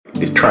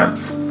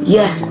trance.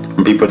 Yeah.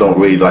 And people don't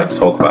really like to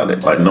talk about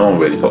it. Like, no one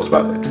really talks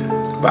about it.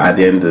 But at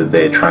the end of the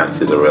day, trance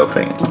is a real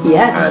thing.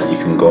 Yes. And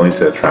you can go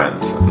into a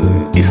trance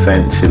and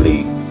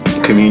essentially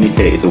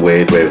communicate is a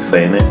weird way of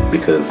saying it,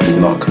 because it's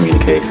not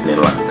communication in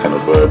like kind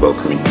of verbal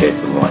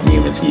communication, like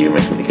human to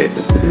human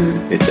communication.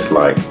 It's just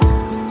like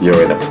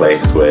you're in a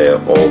place where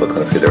all the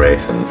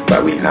considerations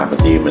that we have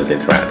as humans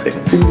interacting,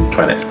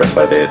 trying to express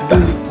ideas,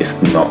 it's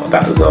not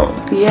that zone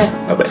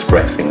of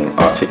expressing,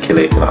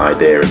 articulating an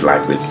idea in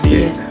language to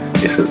you.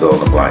 It's a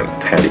zone of like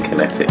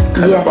telekinetic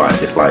kind of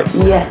vibe. It's like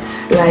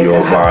like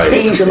your vibe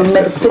change on a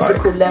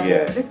metaphysical level.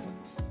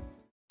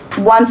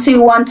 Yeah. 1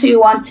 2 1 2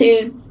 1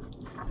 2.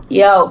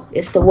 Yo,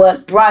 it's the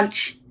work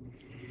brunch.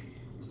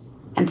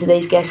 And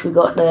today's guest, we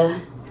got the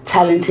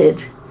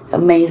talented,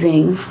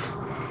 amazing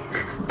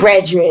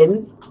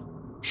brethren,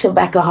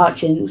 Shabaka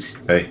Hutchings.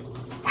 Hey.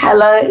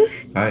 Hello.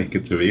 Hi,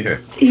 good to be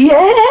here.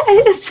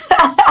 Yes.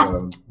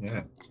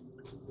 Yeah.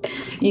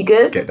 You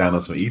good? Get down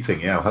on some eating.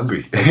 Yeah, I'm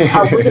hungry.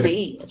 Oh, we're going to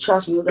eat.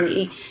 Trust me, we're going to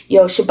eat.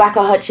 Yo,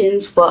 Shabaka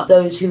Hutchings, for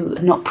those who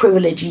are not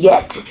privileged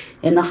yet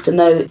enough to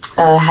know,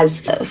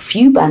 has a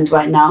few bands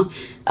right now.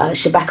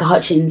 Shabaka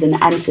Hutchings and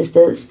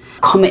Ancestors.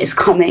 Comet is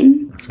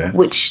Coming,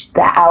 which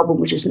that album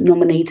was just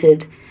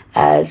nominated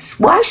as...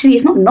 Well, actually,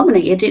 it's not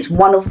nominated. It's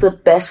one of the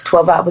best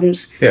 12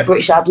 albums,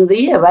 British albums of the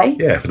year, right?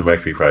 Yeah, for the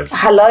Mercury Prize.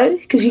 Hello?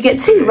 Because you get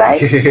 2,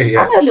 right? Yeah.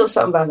 I know a little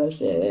something about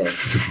us.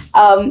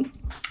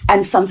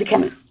 And Sons of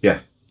Kemet. Yeah.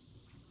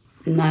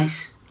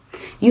 Nice.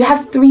 You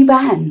have 3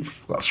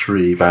 bands. Got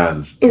 3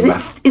 bands. Is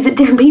it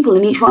different people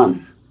in each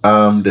one?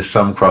 There's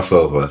some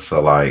crossover.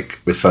 So like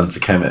with Sons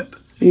of Kemet,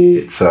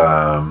 it's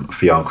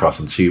Fionn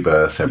Cross on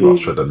tuba, Seb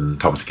Rochford and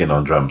Tom Skin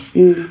on drums.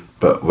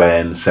 But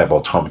when Seb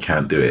or Tom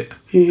can't do it,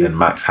 then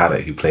Max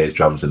Haddock, who plays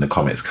drums in The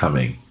Comet's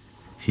Coming,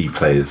 he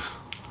plays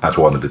as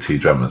one of the 2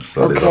 drummers.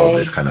 So there's all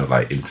this kind of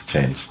like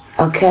interchange.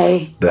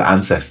 Okay. The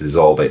Ancestors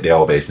they're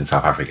all based in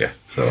South Africa.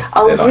 So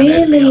oh,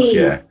 really?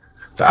 Yeah.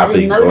 So I've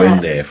been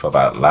going there for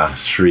about the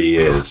last 3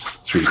 years,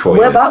 4 years.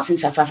 Whereabouts in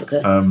South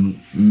Africa?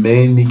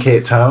 Mainly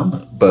Cape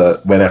Town,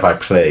 but whenever I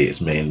play,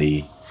 it's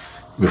mainly,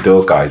 with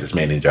those guys, it's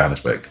mainly in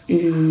Johannesburg.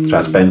 So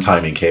I spend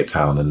time in Cape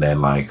Town, and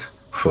then like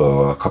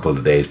for a couple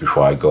of days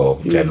before I go,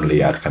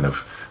 generally I'd kind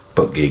of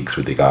book gigs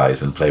with the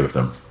guys and play with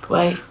them.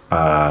 Right.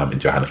 In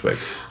Johannesburg.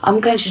 I'm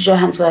going to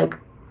Johannesburg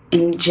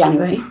in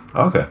January.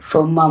 Okay.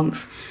 For a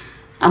month.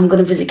 I'm going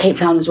to visit Cape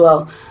Town as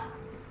well.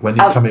 When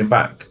are you coming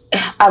back?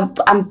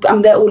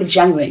 I'm there all of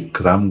January.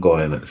 Because I'm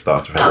going at the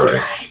start of February.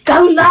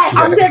 Don't lie.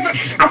 I'm never.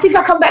 I think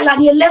I come back like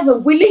the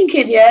 11th. We link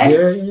it, yeah?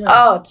 Yeah.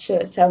 Oh,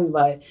 shit, tell me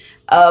about it.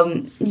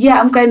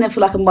 I'm going there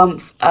for like a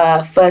month.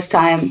 First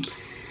time.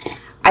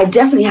 I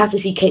definitely have to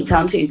see Cape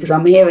Town too, because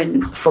I'm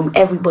hearing from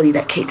everybody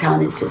that Cape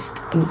Town is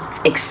just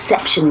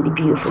exceptionally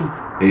beautiful.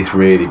 It's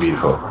really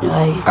beautiful.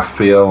 Right. I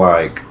feel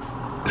like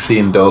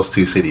seeing those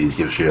 2 cities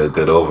gives you a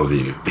good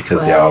overview,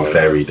 because they are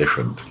very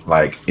different.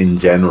 Like in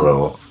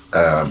general,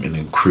 in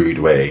a crude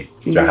way,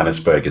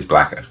 Johannesburg is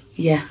blacker.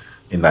 Yeah.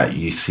 In that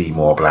you see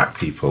more black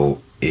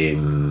people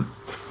in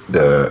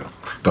the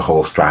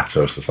whole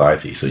strata of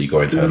society. So you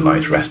go into a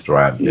nice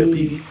restaurant, there'll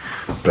be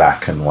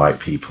black and white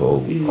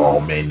people,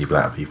 or mainly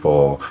black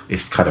people.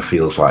 It kind of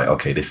feels like,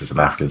 okay, this is an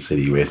African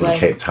city. Whereas in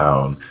Cape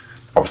Town,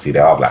 obviously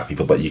there are black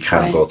people, but you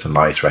can go to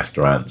nice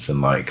restaurants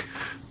and like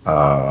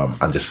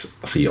and just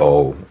see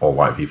all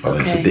white people.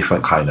 And it's a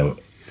different kind of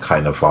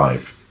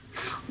vibe.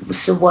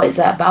 So what is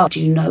that about?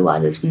 Do you know why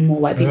there's more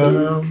white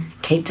people in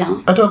Cape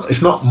Town?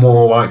 It's not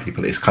more white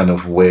people. It's kind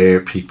of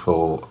where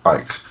people,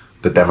 like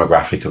the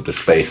demographic of the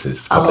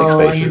spaces, public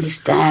spaces. I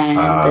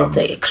understand.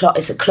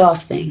 It's a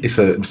class thing.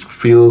 It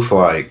feels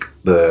like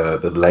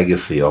the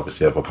legacy,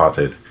 obviously, of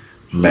apartheid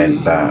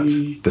meant that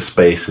the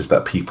spaces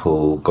that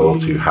people go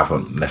to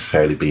haven't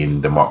necessarily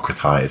been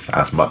democratized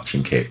as much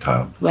in Cape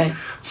Town. Right.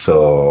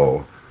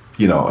 So,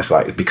 it's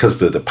like, because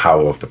the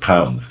power of the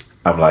pound,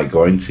 I'm like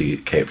going to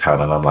Cape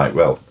Town and I'm like,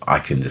 well, I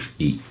can just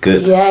eat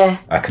good. Yeah.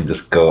 I can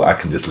just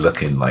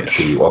look in, like,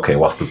 see, okay,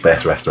 what's the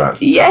best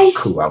restaurants? Yes.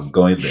 Cool, I'm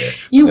going there.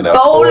 You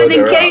bowling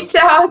in Cape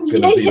Town. It's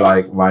going to be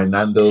like my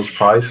Nando's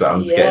price. So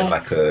I'm just getting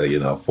like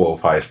a 4 or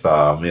 5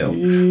 star meal.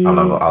 And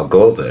I'll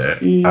go there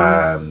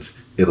and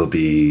it'll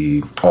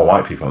be all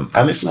white people.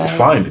 And it's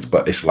fine.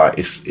 But it's like,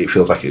 it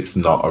feels like it's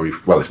not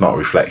it's not a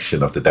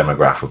reflection of the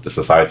demographic of the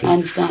society. I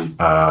understand.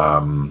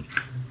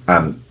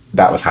 And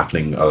that was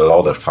happening a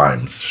lot of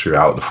times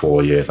throughout the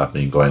 4 years I've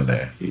been going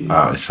there.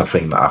 It's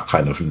something that I've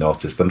kind of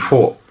noticed and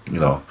thought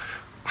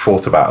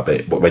about a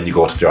bit. But when you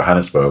go to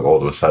Johannesburg, all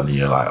of a sudden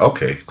you're like,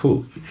 okay,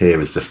 cool.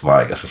 Here is just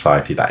like a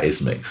society that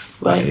is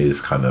mixed. That is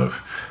kind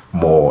of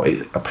more,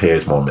 it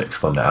appears more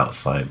mixed on the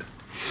outside.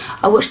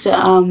 I watched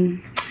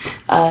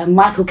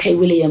Michael K.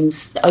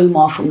 Williams,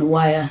 Omar from The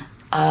Wire,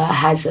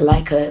 has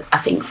I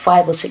think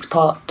 5 or 6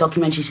 part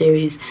documentary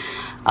series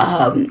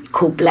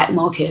called Black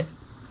Market.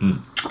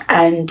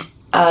 And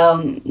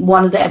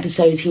one of the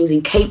episodes, he was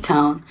in Cape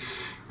Town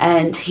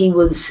and he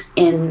was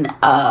in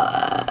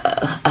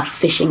a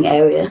fishing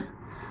area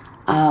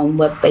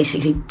where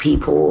basically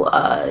people,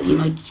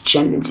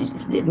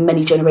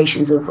 many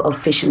generations of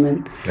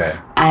fishermen.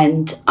 Yeah.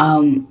 And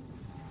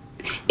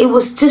it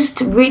was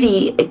just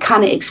really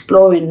kind of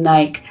exploring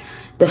like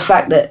the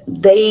fact that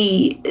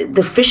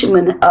the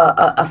fishermen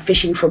are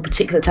fishing for a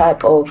particular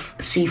type of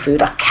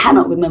seafood. I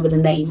cannot remember the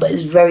name, but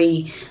it's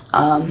very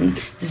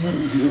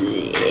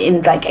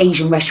in like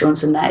Asian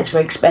restaurants and that, it's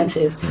very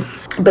expensive.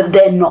 But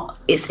they're not.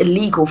 It's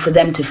illegal for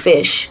them to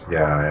fish.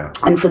 Yeah.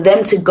 And for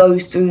them to go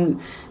through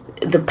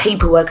the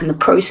paperwork and the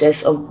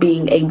process of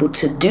being able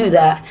to do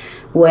that,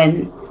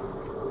 when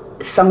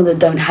some of them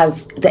don't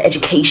have the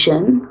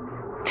education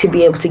to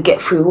be able to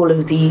get through all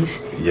of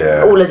these,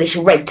 all of this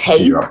red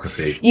tape.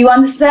 Bureaucracy. You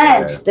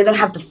understand? Yeah. They don't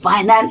have the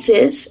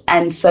finances,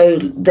 and so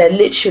they're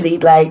literally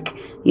like,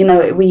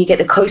 when you get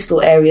the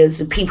coastal areas,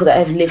 the people that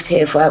have lived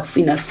here for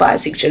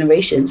 5-6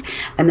 generations,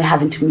 and they're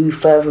having to move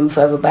further and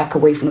further back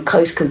away from the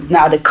coast, because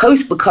now the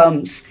coast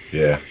becomes.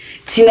 Yeah.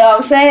 Do you know what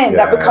I'm saying?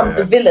 Yeah, that becomes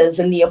the villas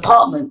and the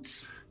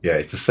apartments. Yeah,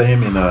 it's the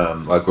same in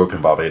I grew up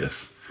in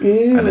Barbados,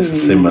 and it's a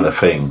similar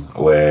thing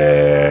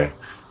where.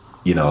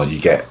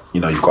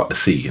 You've got the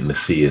sea, and the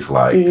sea is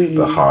like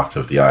the heart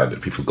of the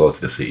island. People go to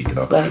the sea,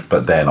 Right.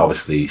 But then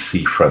obviously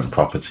seafront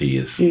property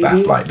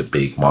that's like the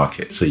big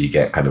market. So you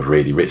get kind of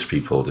really rich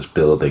people just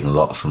building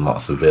lots and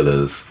lots of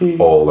villas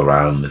all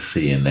around the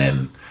sea, and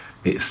then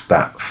it's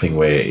that thing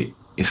where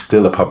it's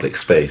still a public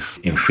space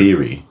in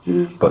theory,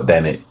 but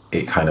then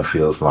it kind of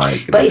feels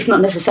like. But it's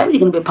not necessarily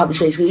going to be a public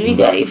space, because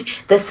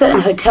if there's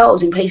certain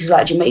hotels in places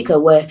like Jamaica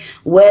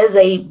where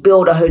they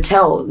build a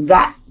hotel,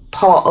 that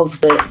part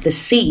of the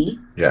sea.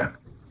 Yeah.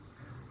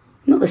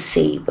 Not the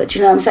sea, but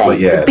you know what I'm saying? But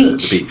yeah, the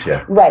beach. The beach,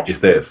 yeah. Right. It's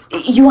theirs.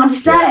 You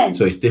understand? Yeah.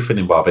 So it's different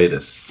in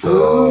Barbados.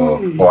 So,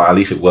 or at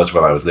least it was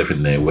when I was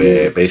living there,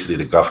 where basically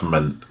the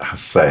government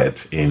has said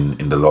in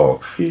the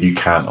law, you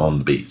can't own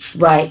the beach.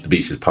 Right. The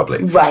beach is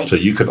public. Right. So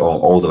you could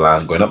own all the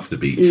land going up to the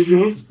beach,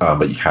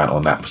 but you can't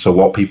own that. So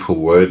what people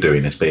were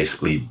doing is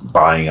basically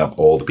buying up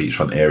all the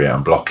beachfront area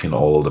and blocking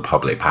all the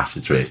public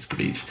passageways to the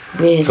beach.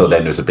 Really? So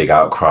then there was a big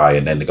outcry,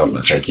 and then the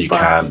government said Tricky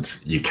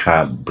you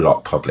can't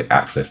block public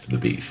access to the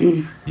beach.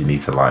 You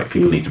need to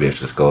people need to be able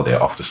to just go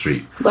there off the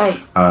street. Right.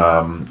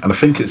 And I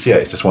think it's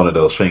just one of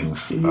those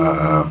things.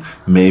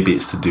 Maybe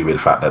it's to do with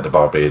the fact that the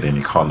Barbadian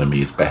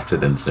economy is better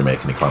than the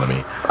Jamaican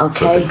economy. Okay.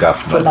 So the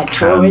government for like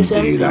can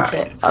tourism. do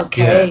that.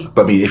 Okay. Yeah.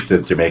 But I mean, if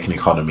the Jamaican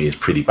economy is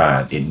pretty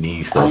bad, it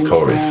needs those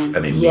tourists,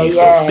 and it needs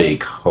Yeah. those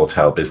big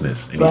hotel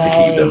business. It needs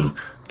to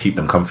keep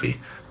them comfy.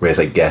 Whereas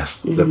I guess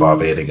the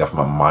Barbadian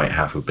government might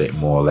have a bit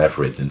more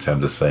leverage in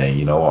terms of saying,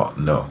 you know what,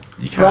 no,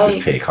 you can't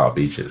just take our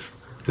beaches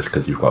just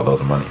because you've got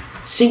loads of money.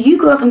 So you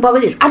grew up in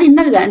Barbados. I didn't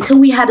know that until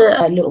we had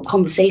a little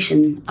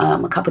conversation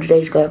a couple of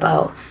days ago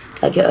about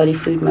like your early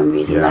food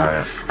memories and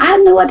that. Yeah. I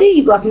had no idea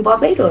you grew up in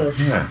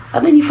Barbados. Yeah. I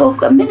known you for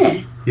a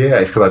minute. Yeah,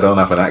 it's because I don't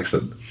have an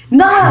accent.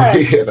 No.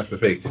 Yeah, that's the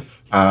thing.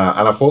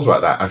 And I thought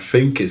about that. I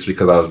think it's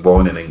because I was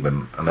born in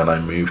England and then I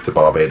moved to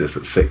Barbados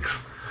at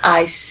 6.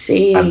 I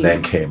see. And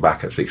then came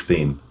back at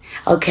 16.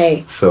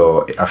 Okay.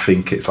 So I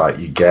think it's like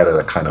you get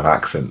a kind of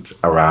accent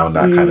around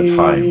that kind of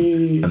time,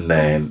 and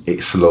then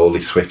it slowly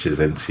switches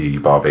into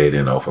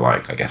Barbadian over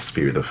like, I guess, a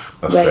period of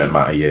a certain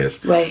amount of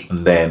years. Right.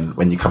 And then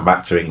when you come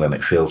back to England,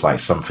 it feels like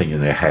something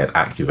in your head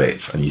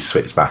activates and you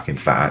switch back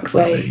into that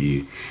accent that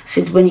you...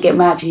 So when you get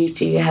mad, do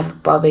you have a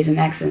Barbadian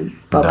accent?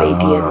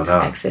 Barbadian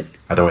accent?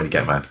 I don't really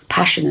get mad.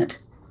 Passionate?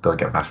 Don't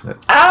get passionate.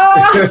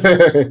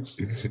 Oh!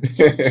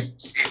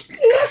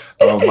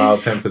 I'm a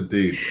mild-tempered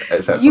dude,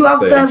 except You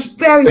on are a stage.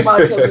 very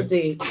mild-tempered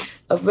dude.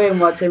 A very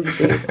mild-tempered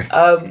dude.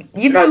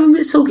 When we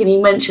were talking, you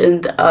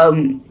mentioned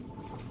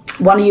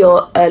one of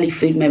your early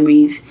food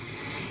memories.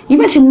 You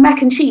mentioned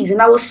mac and cheese,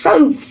 and I was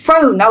so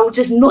thrown. I was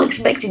just not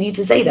expecting you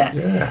to say that.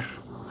 Yeah.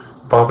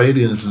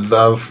 Barbadians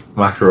love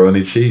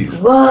macaroni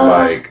cheese. What?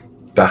 Like,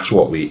 that's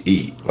what we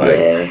eat.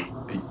 Like,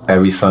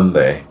 every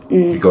Sunday,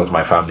 you go to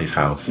my family's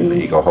house, and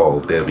you go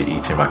home, they'll be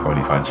eating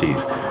macaroni pie and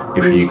cheese.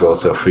 If you go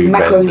to a food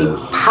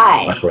vendor's...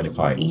 Macaroni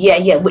pie.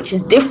 Yeah, which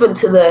is different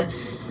to the...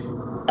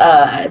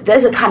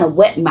 there's a kind of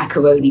wet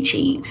macaroni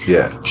cheese.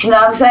 Yeah. Do you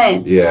know what I'm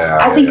saying? Yeah.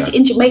 I think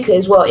in Jamaica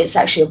as well, it's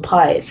actually a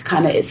pie. It's a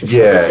solid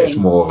thing. It's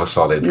more of a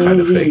solid kind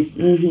of thing.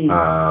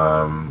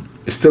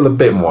 It's still a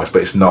bit moist,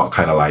 but it's not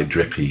kind of like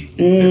drippy.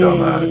 They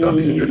don't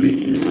need it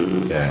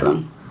drippy.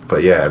 Yeah.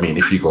 But yeah, I mean,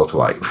 if you go to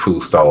like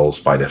food stalls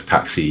by the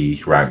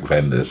taxi rank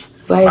vendors,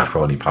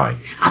 macaroni pie.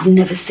 I've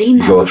never seen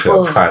that before. before.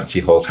 Go to a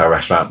fancy hotel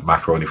restaurant,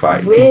 macaroni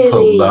pie. Really?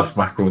 People love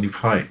macaroni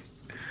pie.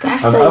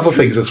 That's and like other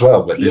things as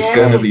well, but there's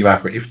going to be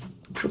macaroni.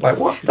 Like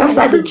what? That's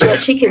like the jerk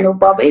chicken of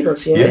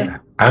Barbados, Yeah,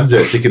 and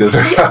jerk chicken as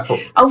well.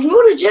 Of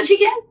all the jerk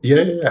chicken?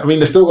 Yeah. I mean,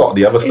 they've still got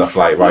the other stuff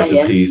like rice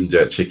and peas and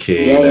jerk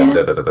chicken and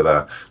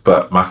da-da-da-da-da.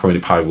 But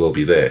macaroni pie will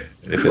be there.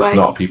 If it's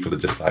not, people are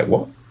just like,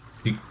 what?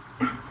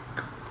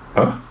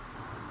 Huh?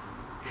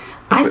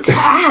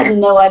 I had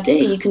no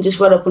idea you can just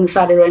roll up on the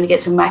side of the road and get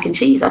some mac and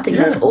cheese. I think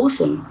that's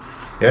awesome.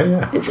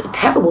 Yeah. It's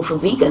terrible for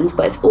vegans,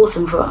 but it's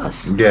awesome for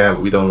us. Yeah,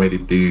 but we don't really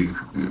do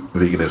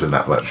veganism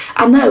that much.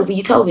 I know, but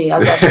you told me. I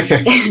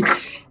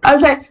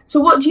was like, so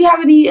what, do you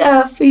have any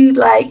food,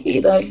 like,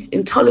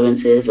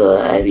 intolerances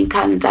or any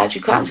kind of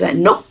dietary crimes? Like,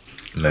 nope.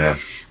 Nah.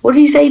 What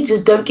did you say?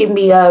 Just don't give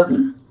me...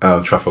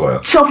 truffle oil.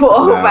 Truffle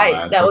oil, Nah, right.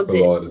 man, that was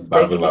it. Just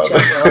don't give me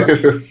truffle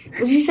oil.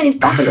 What did you say? It's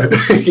Babylon?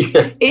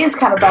 Yeah. It is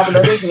kind of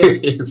Babylon, isn't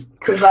it? It is.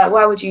 Because, like,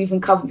 why would you even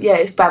come... Yeah,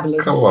 it's Babylon.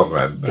 Come on,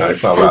 man. Yeah,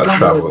 It's not about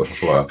Babylon.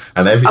 truffle oil.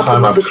 And every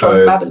time I've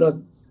heard...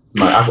 Babylon.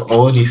 Like, I've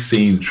only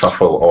seen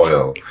truffle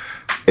oil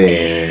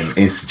in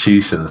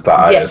institutions that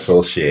I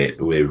associate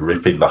with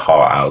ripping the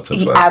heart out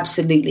of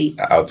Absolutely.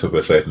 Out of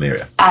a certain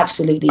area.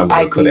 Absolutely. I'm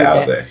I gonna agree put it with out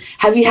that. there.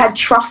 Have you had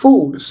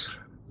truffles?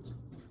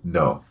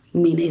 No.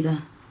 Me neither.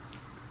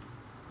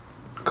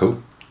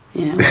 Cool.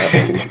 Yeah.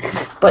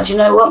 Whatever. But you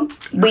know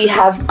what? We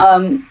have,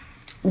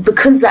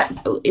 because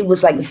it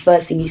was like the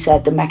first thing you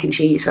said, the mac and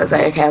cheese. So I was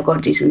like, okay, I've got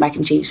to do some mac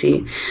and cheese for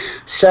you.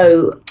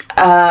 So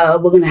we're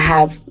going to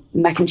have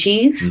mac and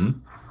cheese. Mm-hmm.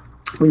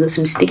 We got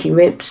some sticky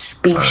ribs,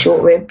 beef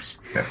short ribs,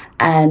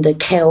 and a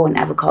kale and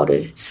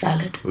avocado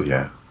salad. Oh,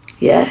 yeah.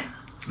 Yeah.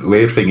 The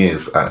weird thing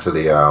is,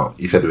 actually,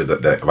 you said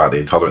about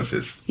the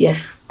intolerances.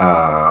 Yes.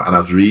 And I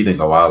was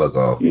reading a while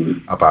ago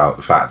about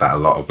the fact that a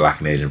lot of Black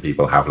and Asian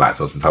people have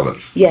lactose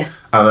intolerance. Yeah.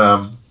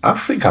 And I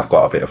think I've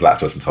got a bit of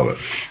lactose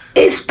intolerance.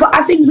 But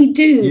I think we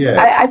do.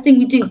 Yeah. I think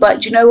we do.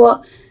 But you know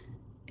what?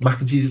 Mac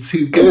and cheese is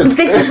too good.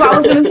 This is what I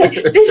was going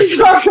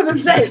to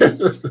say.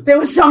 There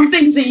were some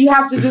things that you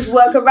have to just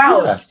work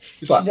around. Yeah.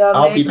 It's like, you know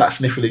I'll be that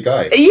sniffly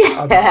guy.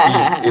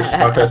 Yeah. If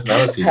my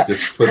personality is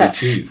just full of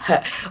cheese.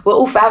 We're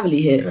all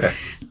family here. Yeah.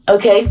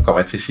 Okay. Got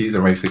my tissues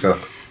and ready to go.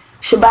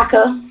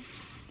 Shabaka,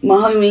 my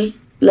homie,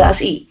 let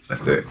us eat.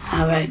 Let's do it.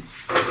 All right.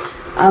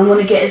 I'm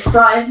going to get it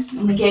started.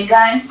 I'm going to get it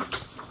going.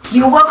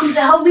 You're welcome to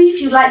help me if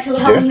you'd like to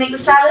help me make the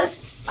salad.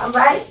 All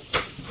right?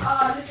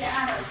 Oh, look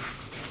at Anna.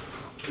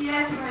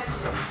 Yes,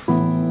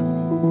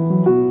 Richard.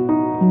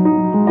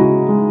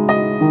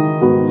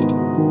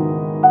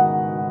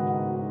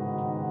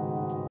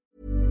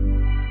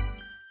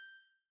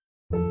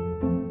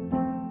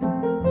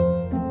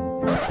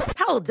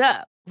 Hold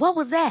up. What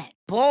was that?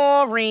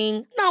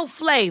 Boring. No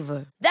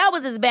flavor. That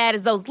was as bad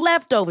as those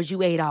leftovers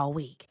you ate all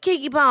week.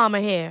 Keke Palmer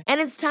here,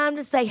 and it's time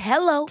to say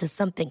hello to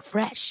something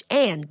fresh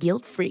and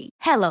guilt-free.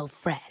 Hello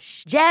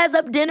Fresh. Jazz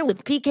up dinner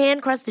with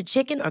pecan-crusted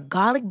chicken or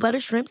garlic butter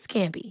shrimp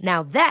scampi.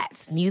 Now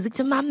that's music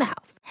to my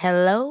mouth.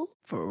 Hello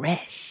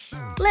Fresh.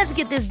 Let's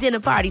get this dinner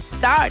party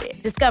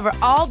started. Discover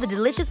all the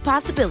delicious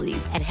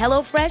possibilities at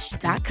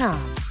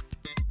hellofresh.com.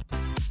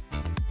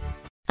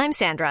 I'm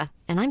Sandra,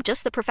 and I'm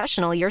just the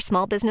professional your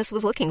small business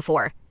was looking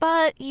for.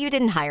 But you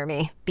didn't hire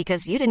me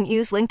because you didn't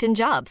use LinkedIn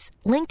Jobs.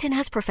 LinkedIn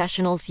has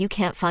professionals you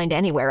can't find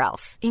anywhere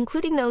else,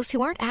 including those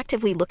who aren't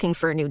actively looking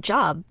for a new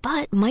job,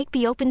 but might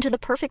be open to the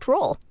perfect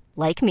role,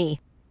 like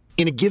me.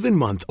 In a given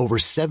month, over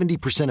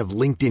 70% of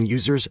LinkedIn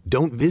users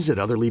don't visit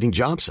other leading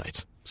job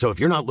sites. So if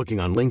you're not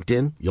looking on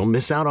LinkedIn, you'll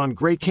miss out on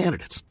great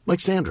candidates like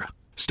Sandra.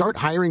 Start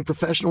hiring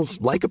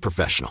professionals like a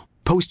professional.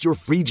 Post your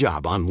free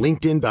job on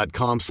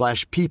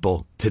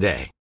linkedin.com/people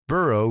today.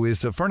 Burrow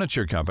is a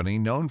furniture company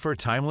known for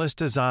timeless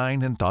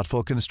design and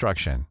thoughtful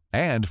construction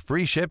and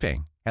free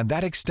shipping, and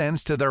that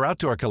extends to their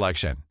outdoor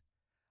collection.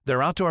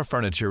 Their outdoor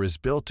furniture is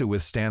built to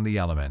withstand the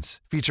elements,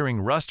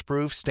 featuring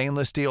rust-proof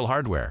stainless steel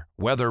hardware,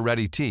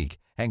 weather-ready teak,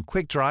 and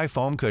quick-dry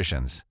foam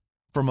cushions.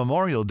 For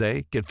Memorial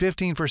Day, get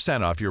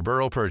 15% off your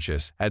Burrow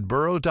purchase at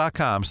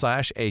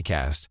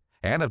burrow.com/acast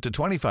and up to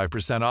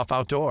 25% off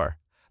outdoor.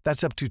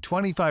 That's up to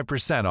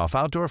 25% off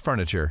outdoor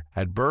furniture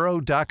at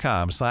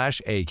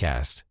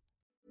burrow.com/acast.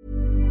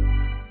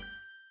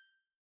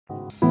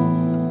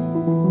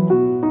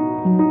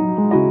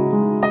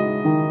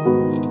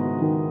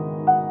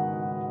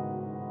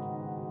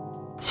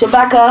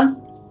 Shabaka,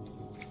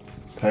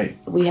 Hey,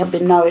 we have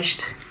been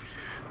nourished.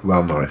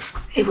 well nourished.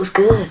 It was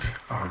good.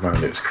 Oh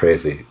man, it was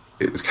crazy.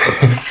 It was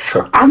crazy.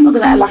 I'm not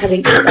gonna act like I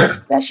didn't cook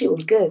that. That shit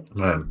was good.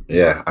 Man,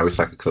 yeah, I wish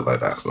I could cook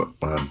like that,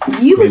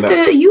 but You was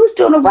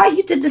doing alright.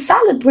 You did the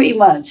salad pretty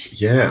much.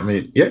 yeah, I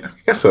mean, yeah, I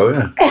guess so.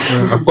 Yeah,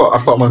 I've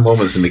got my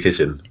moments in the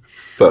kitchen,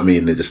 but I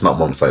mean, they're just not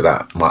moments like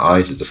that. My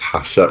eyes are just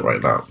half shut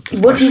right now.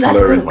 Just What do you like to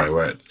slurring cook? my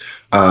words.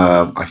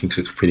 I can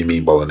cook a pretty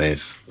mean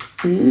bolognese.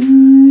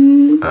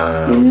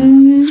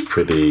 It's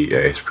pretty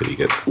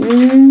good.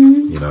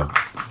 You know,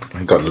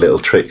 I got little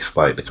tricks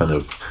like the kind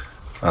of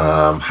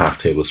half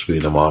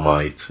tablespoon of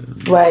Marmite.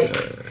 And, Right.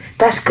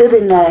 That's good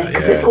in there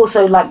because it's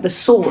also like the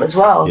salt as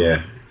well.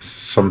 Yeah.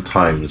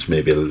 Sometimes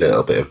maybe a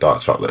little bit of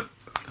dark chocolate.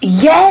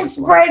 Yes,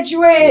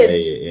 Brethren. Lay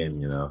it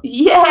in, you know.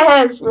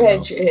 Yes, You know,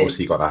 Brethren.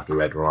 obviously, you got to have the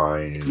red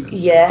wine. And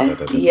Yeah.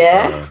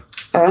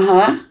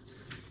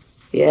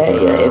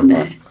 Yeah, in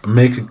there.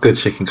 Make a good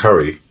chicken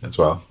curry as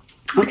well.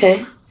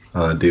 Okay.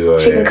 Do a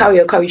Chicken curry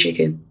or curry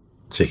chicken?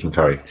 chicken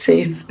curry.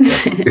 See,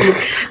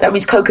 that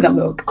means coconut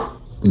milk.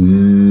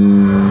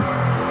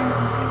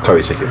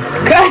 Curry chicken.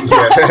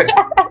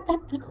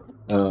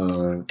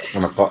 And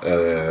I've got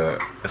a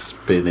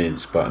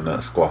spinach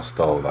butternut squash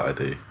dal that I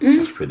do.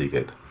 It's pretty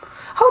good.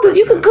 Hold on,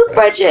 you can cook,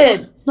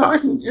 Bridget. No, I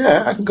can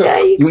cook. Yeah,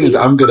 It means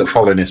I'm good at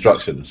following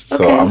instructions, so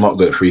Okay. I'm not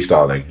good at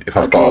freestyling. If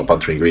I've got a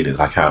bunch of ingredients,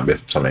 I can't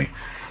whip something.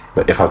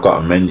 But if I've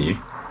got a menu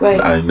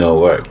that I know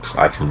works,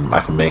 I can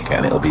make it,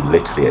 and it'll be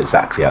literally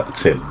exactly out the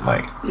tin,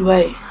 like.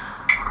 Right.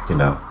 You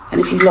know.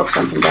 And if you lock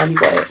something down, you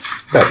got it.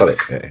 Yeah, I got it.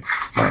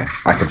 Yeah.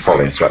 I can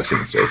follow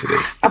instructions, basically.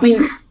 I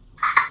mean,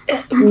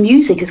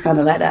 music is kind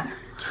of like that.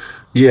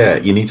 Yeah,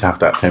 you need to have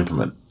that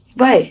temperament.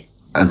 Right.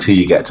 Until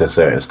you get to a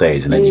certain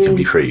stage, and then you can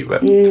be free.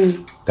 But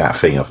that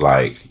thing of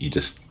like, you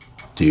just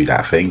do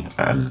that thing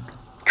and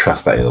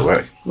trust that it'll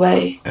work.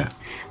 Right. Yeah.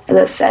 And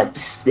that's it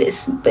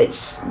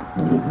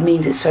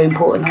means it's so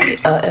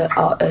important,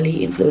 our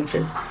early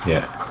influences.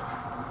 Yeah.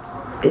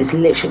 It's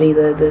literally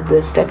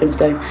the stepping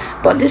stone.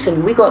 But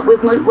listen,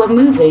 we're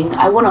moving.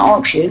 I want to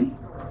ask you,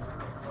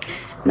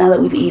 now that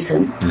we've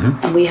eaten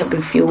and we have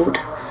been fueled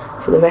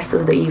for the rest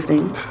of the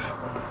evening,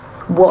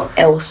 what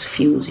else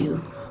fuels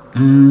you?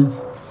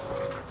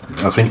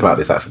 I was thinking about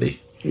this actually.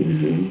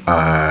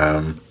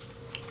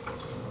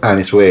 And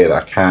it's weird,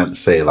 I can't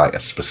say like a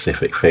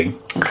specific thing.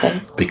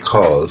 Okay.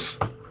 Because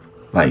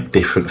like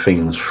different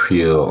things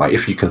feel like,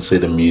 if you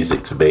consider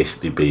music to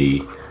basically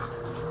be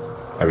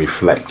a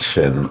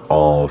reflection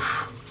of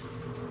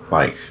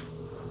like,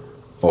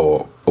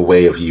 or a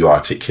way of you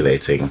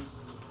articulating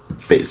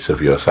bits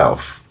of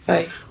yourself.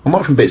 Right. Well,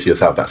 not from bits of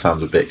yourself, that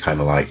sounds a bit kind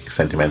of like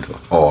sentimental.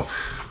 Or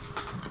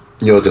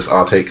you're just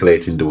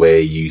articulating the way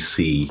you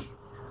see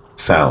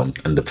sound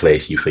and the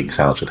place you think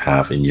sound should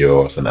have in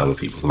yours and other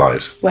people's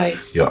lives. Right.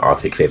 You're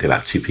articulating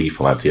that to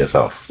people and to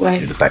yourself. Right.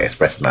 You're just like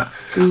expressing that.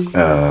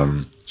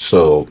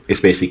 So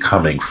it's basically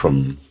coming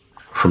from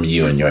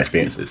you and your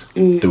experiences.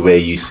 The way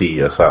you see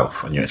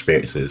yourself and your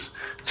experiences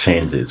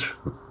changes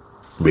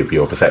with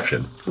your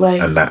perception.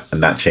 Right. And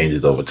that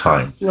changes over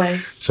time. Right.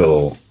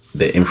 So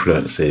the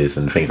influences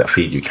and things that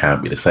feed you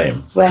can't be the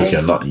same. Right.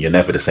 Because you're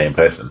never the same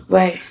person.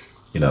 Right.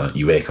 You know,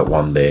 you wake up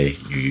one day,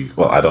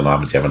 I don't know,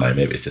 I'm a Gemini,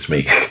 maybe it's just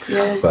me.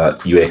 Yeah.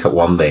 But you wake up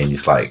one day and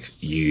it's like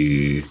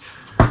you're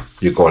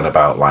going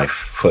about life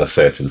for a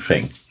certain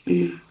thing.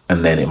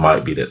 And then it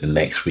might be that the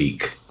next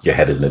week you're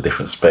headed in a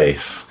different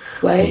space.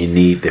 Right. And you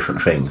need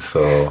different things.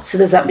 So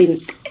does that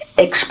mean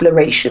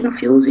exploration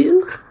fuels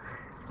you?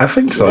 I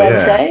think so, yeah. You know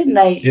what I'm saying?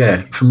 Like,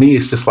 yeah. For me,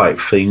 it's just like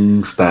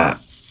things that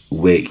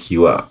wake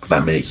you up,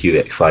 that make you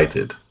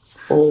excited.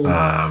 Or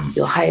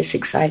your highest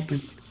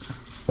excitement.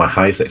 My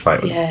highest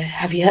excitement. Yeah,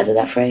 have you heard of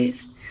that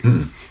phrase?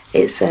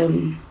 It's a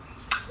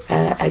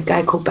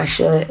guy called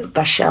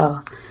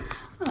Bashar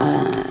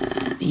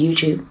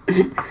YouTube,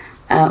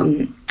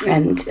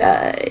 and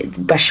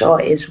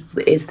Bashar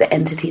is the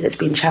entity that's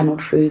been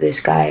channeled through this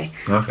guy.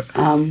 Okay.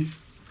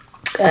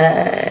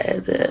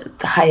 The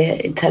higher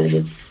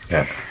intelligence.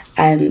 Yeah.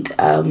 And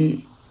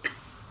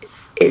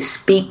it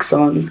speaks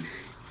on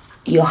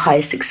your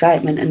highest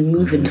excitement and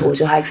moving towards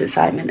your highest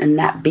excitement, and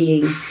that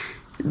being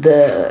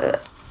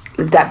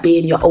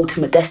your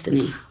ultimate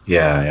destiny.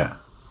 Yeah.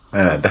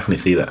 I definitely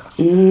see that.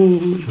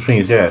 The thing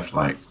is, it's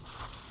like,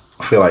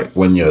 I feel like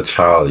when you're a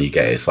child, you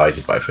get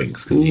excited by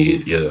things because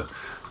you're,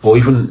 or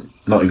even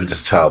not even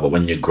just a child, but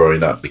when you're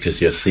growing up, because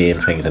you're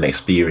seeing things and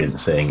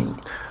experiencing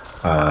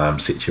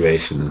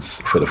situations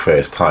for the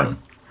first time.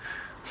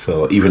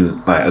 So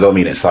even like, I don't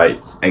mean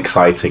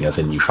exciting as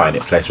in you find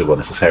it pleasurable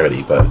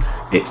necessarily, but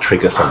it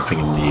triggers something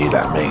in you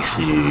that makes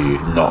you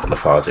not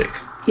lethargic.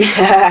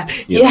 Yeah.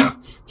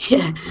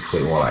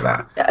 Put it more like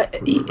that.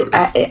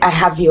 I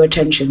have your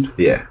attention.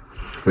 Yeah.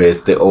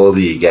 Whereas the older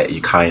you get, you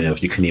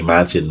can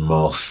imagine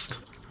most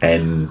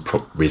end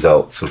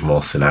results of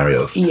most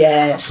scenarios.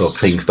 Yes. So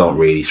things don't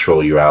really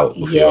throw you out.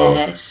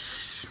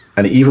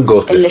 And it even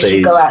goes to the stage. Unless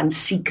you go out and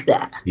seek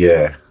that.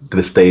 Yeah. To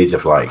the stage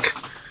of like,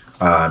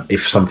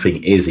 if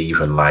something is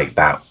even like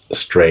that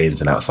strange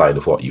and outside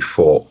of what you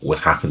thought was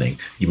happening,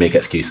 you make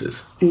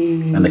excuses.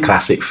 And the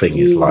classic thing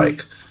is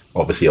like,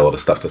 obviously all the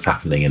stuff that's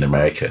happening in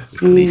America with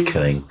police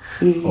killing,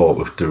 or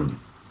with the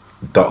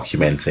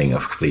documenting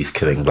of police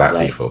killing black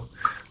people.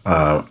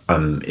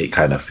 And it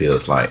kind of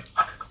feels like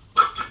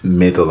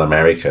middle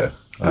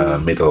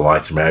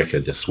white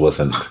America just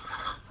wasn't,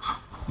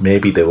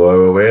 maybe they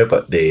were aware,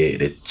 but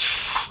the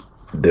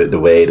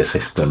way the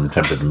system in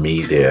terms of the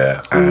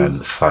media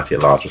and society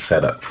at large was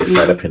set up, it's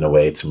set up in a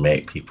way to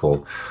make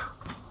people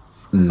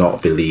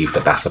not believe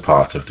that that's a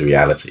part of the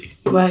reality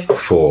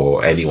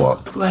for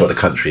anyone. So the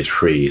country is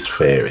free, it's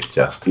fair, it's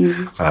just,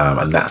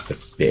 and that's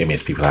the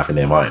image people have in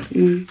their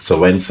mind. So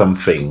when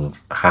something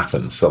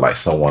happens, so like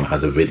someone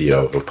has a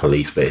video of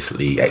police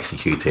basically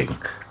executing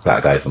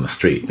black guys on the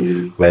street,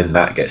 when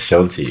that gets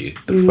shown to you,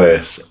 the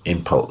first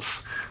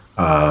impulse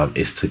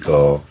is to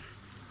go,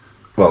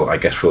 well, I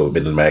guess for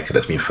middle America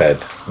that's been fed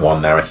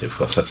one narrative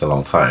for such a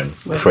long time,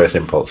 the first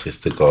impulse is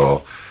to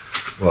go,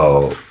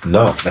 well,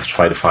 no, let's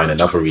try to find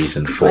another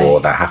reason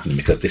for that happening,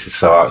 because this is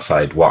so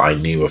outside what I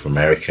knew of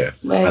America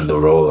and the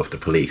role of the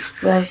police.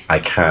 I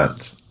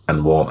can't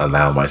and won't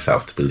allow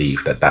myself to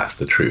believe that that's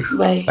the truth.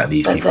 That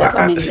these people are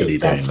actually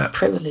doing that.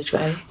 Privilege,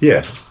 right?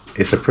 Yeah,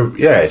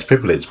 it's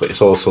privilege, but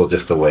it's also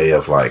just a way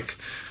of like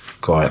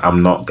going,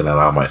 I'm not going to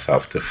allow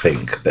myself to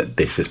think that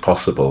this is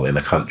possible in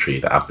a country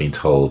that I've been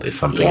told is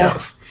something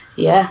else.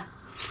 Yeah.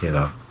 You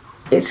know?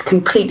 It's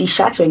completely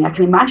shattering. I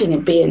can imagine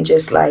it being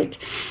just like,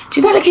 do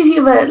you know, like if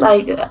you ever,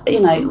 like, you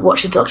know,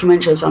 watch a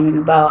documentary or something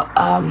about,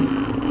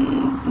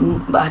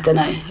 I don't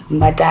know,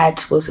 my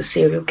dad was a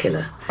serial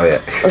killer. Oh,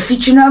 yeah. Or, so,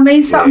 do you know what I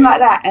mean? Something like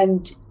that.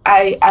 And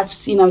I've,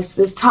 you know,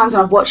 there's times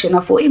when I've watched it and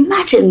I thought,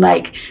 imagine,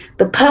 like,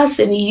 the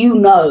person you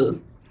know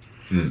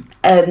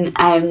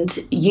and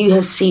you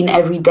have seen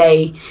every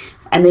day,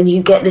 and then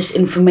you get this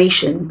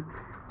information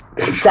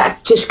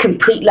that just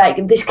complete,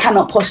 like, this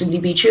cannot possibly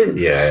be true.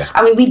 Yeah.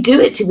 I mean, we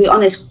do it, to be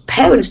honest.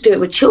 Parents do it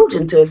with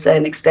children to a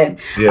certain extent.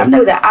 Yeah. I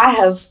know that I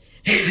have,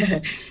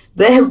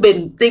 there have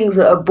been things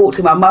that are brought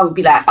to my mum and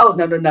be like, oh,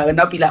 no. And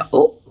I'll be like,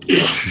 oh,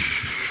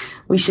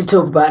 we should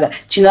talk about it.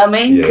 Do you know what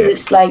I mean? Because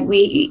it's like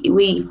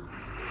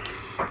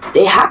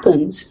it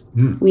happens.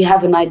 We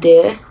have an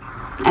idea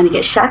and it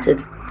gets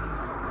shattered.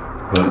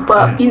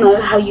 But, you know,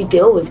 how you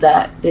deal with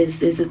that is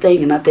the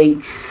thing. And I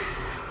think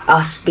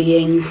us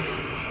being,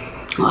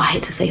 I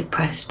hate to say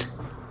oppressed.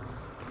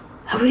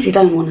 I really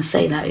don't want to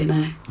say that, you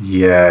know.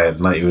 Yeah,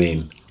 know what you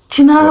mean.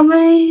 Do you know what I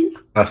mean?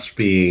 Us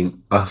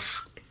being,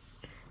 us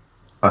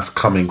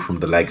coming from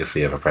the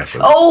legacy of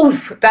oppression. Oh,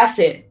 that's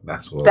it.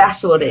 That's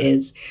what it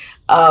is.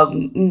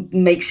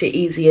 Makes it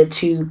easier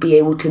to be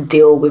able to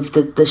deal with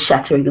the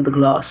shattering of the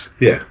glass.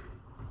 Yeah.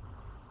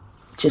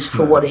 Just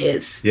for what it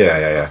is.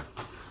 Yeah.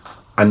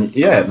 And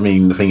yeah, I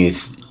mean, the thing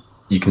is,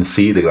 you can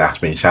see the glass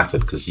being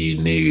shattered because you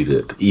knew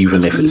that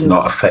even if it's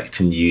not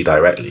affecting you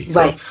directly.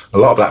 Right. So a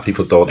lot of black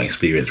people don't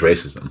experience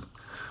racism,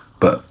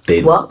 but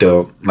they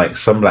don't, like,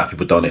 some black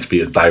people don't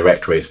experience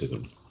direct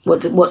racism.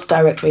 What's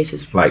direct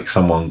racism? Like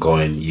someone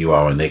going, you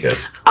are a nigger.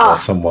 Or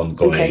someone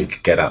going,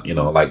 get out, you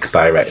know, like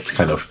direct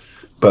kind of.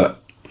 But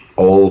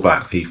all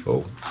black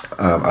people,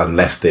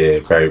 unless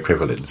they're very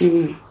privileged,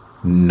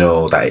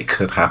 know that it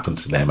could happen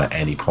to them at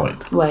any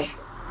point. Right.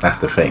 That's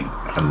the thing.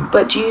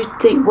 But do you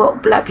think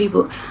what black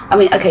people... I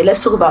mean, okay,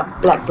 let's talk about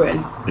Black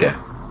Britain. Yeah.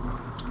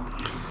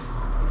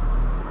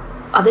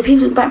 Are there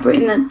people in Black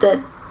Britain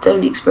that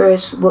don't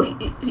experience what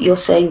you're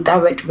saying,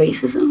 direct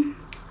racism?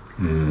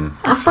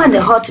 I find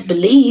it hard to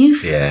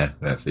believe. Yeah,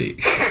 that's it.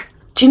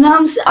 Do you know what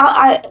I'm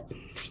saying?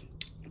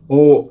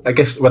 Or I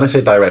guess when I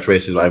say direct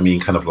racism, I mean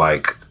kind of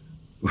like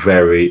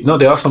very... No,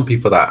 there are some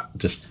people that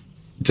just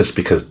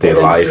because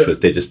their life,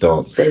 they just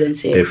don't... They don't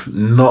see it. They've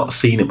not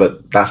seen it,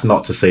 but that's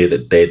not to say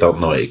that they don't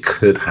know it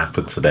could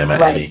happen to them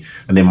at any...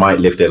 And they might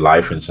live their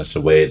life in such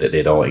a way that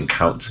they don't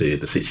encounter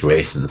the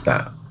situations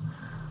that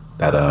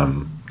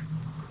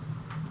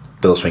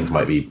those things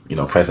might be, you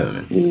know,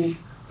 present in.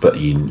 But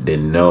they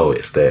know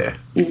it's there.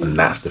 And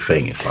that's the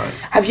thing, it's like...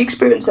 Have you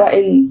experienced that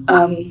in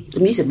the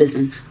music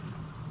business?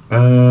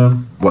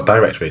 What,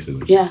 direct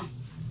racism? Yeah.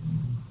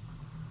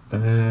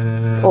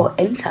 Or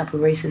any type of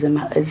racism,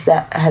 is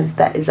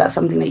that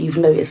something that you've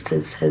noticed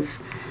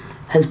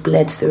has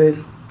bled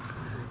through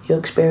your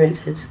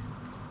experiences?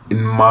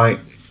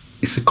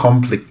 It's a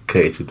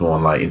complicated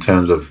one, like in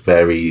terms of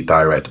very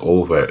direct,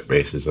 overt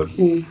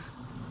racism.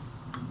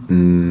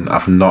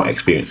 I've not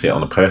experienced it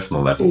on a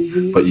personal level,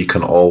 but you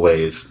can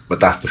always. But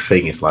that's the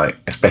thing. It's like,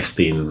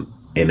 especially in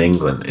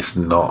England, it's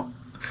not.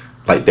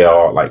 Like there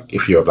are, like,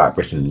 if you're a Black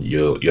Briton,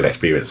 you'll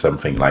experience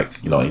something like,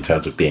 you know, in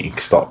terms of being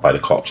stopped by the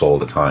cops all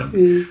the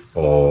time,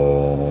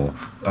 or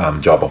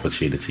job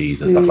opportunities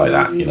and stuff like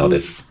that. You know,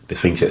 there's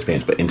things you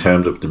experience. But in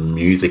terms of the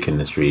music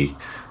industry,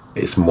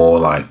 it's more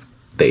like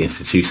the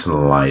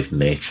institutionalized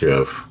nature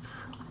of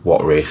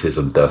what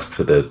racism does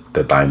to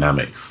the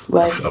dynamics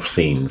of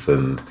scenes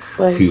and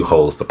who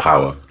holds the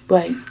power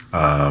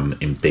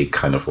in big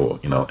kind of,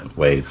 you know,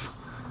 ways.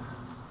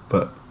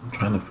 But I'm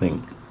trying to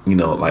think, you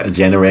know, like a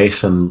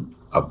generation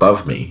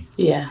above me,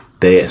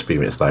 they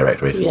experience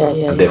direct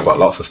racism, and they've got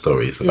lots of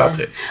stories about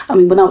it. I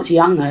mean, when I was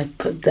young, I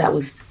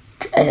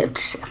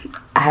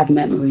have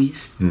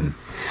memories.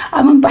 I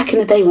remember back in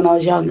the day when I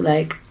was young,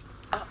 like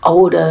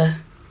older,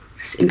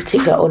 in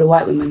particular older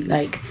white women,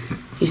 like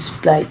used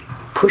to like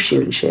push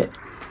you and shit.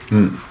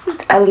 I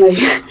don't know,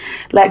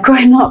 like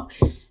growing up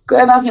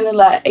in the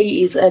like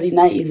 80s, early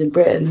 90s in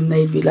Britain, and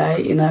they'd be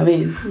like, you know what I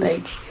mean,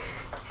 like,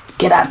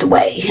 get out the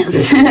way. Do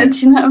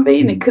you know what I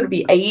mean? It could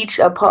be age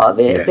a part of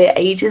it, a bit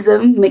of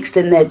ageism mixed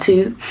in there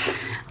too.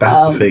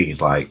 That's the thing,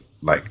 is like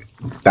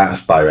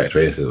that's direct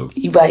racism.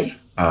 Right.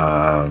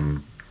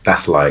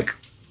 That's like,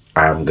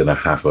 I'm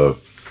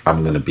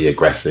gonna be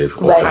aggressive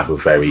or have a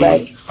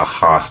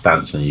harsh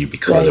stance on you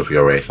because of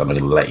your race. I'm not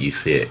gonna let you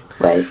see it.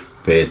 Right.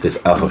 But there's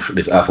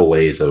other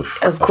ways of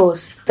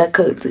course that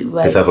could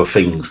there's other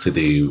things to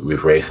do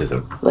with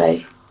racism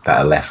that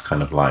are less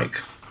kind of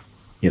like,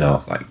 you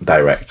know, like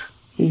direct.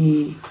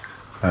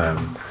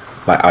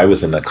 Like I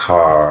was in a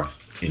car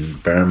in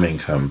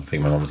Birmingham. I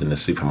think my mum was in the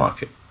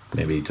supermarket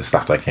maybe just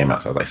after I came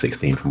out. So I was like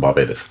 16 from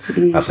Barbados.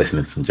 I was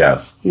listening to some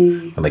jazz,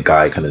 and the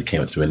guy kind of came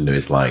up to the window.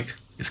 He's like,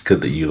 "It's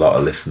good that you lot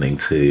are listening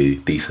to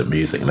decent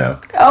music now."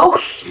 Oh,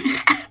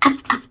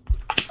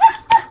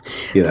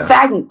 you know.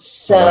 Thanks,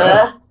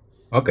 sir.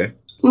 Okay.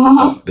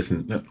 Oh,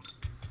 listen. No.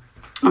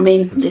 I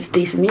mean, it's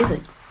decent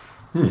music.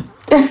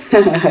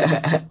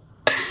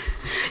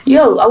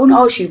 Yo, I want to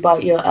ask you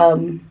about your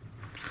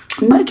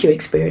Mercury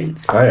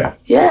experience. Oh yeah.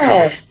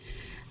 Yeah,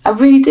 I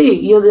really do.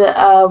 You're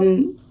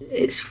the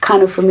it's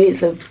kind of, for me,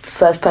 it's the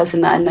first person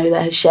that I know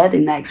that has shared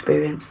in that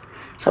experience.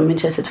 So I'm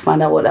interested to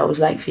find out what that was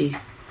like for you.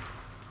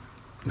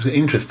 It was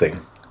interesting.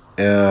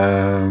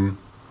 I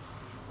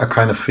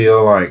kind of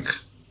feel like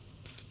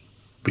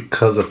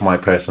because of my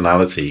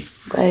personality,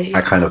 Right.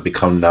 I kind of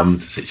become numb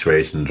to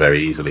situations very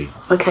easily.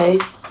 Okay.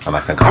 And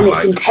I can kind And of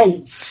it's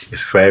intense.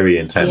 It's very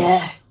intense.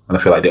 Yeah. And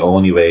I feel like the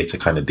only way to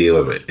kind of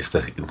deal with it is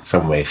to, in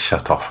some way,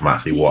 shut off from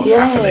actually what's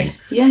happening.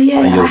 Yeah. And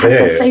you're I had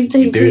there, the same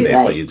thing you're doing too, it,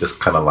 right? but you're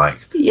just kind of like,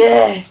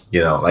 Yeah.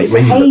 you know, like It's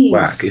when a you haze.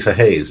 look back, it's a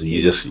haze, and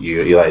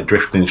you're like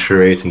drifting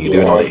straight, and you're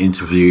doing all the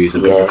interviews,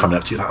 and people are coming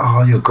up to you like,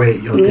 oh, you're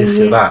great, you're this,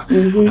 you're that,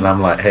 and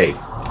I'm like, hey,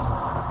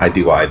 I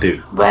do what I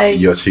do. Right.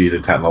 You're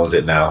choosing to acknowledge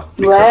it now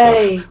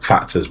because of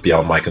factors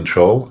beyond my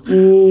control.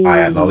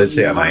 I acknowledge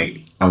it, and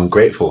I'm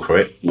grateful for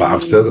it, but I'm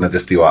still gonna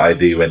just do what I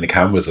do when the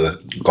cameras are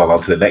gone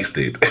on to the next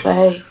dude.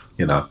 Right.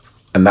 You know,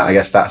 and that, I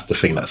guess that's the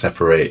thing that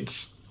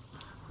separates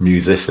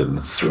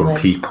musicians from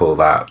people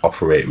that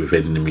operate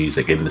within the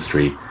music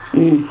industry.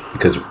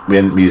 Because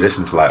when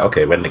musicians are like,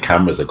 okay, when the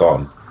cameras are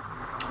gone,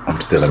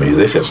 I'm still a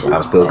musician.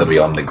 I'm still going to be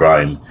on the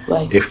grind.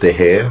 Right. If they're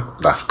here,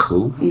 that's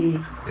cool.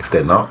 If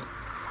they're not,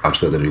 I'm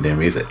still going to be doing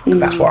music.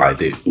 That's what I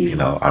do. You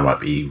know, I might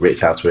be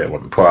rich out of it, I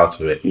might be poor out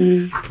of it.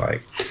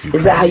 Like,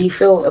 is that how you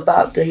feel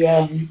about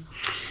the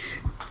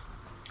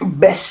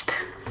best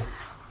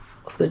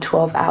of the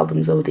 12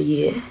 albums of the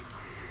year?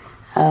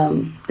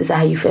 Is that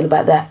how you feel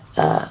about that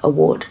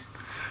award?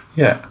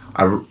 Yeah,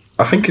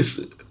 I think it's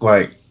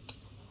like,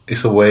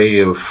 it's a way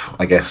of,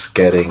 I guess,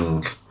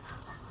 getting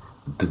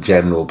the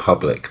general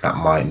public that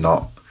might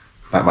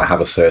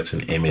have a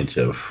certain image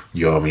of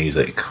your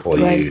music or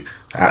you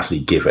actually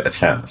give it a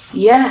chance.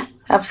 Yeah,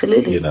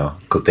 absolutely. You know,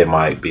 because they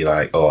might be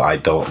like, oh, I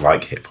don't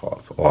like hip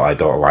hop or I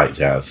don't like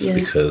jazz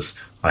because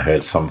I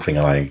heard something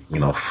and I,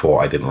 thought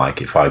I didn't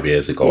like it 5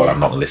 years ago and I'm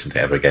not going to listen to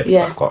it ever again.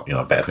 I've got,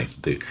 better things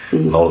to do.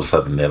 And all of a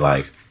sudden they're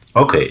like,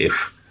 okay,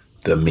 if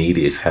the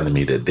media is telling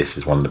me that this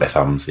is one of the best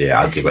albums,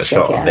 I'll give it a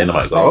shot. And then I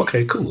might go,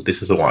 okay, cool,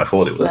 this isn't what I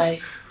thought it was.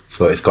 Right.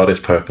 So it's got its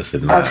purpose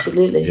in that.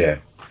 Absolutely. Yeah.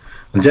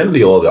 And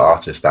generally all the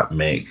artists that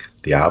make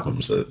the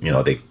albums are,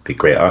 they're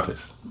great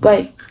artists.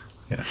 Right.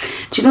 Yeah.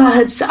 Do you know,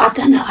 I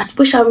don't know, I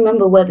wish I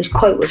remember where this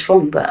quote was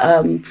from, but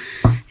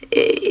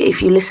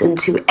if you listen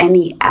to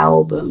any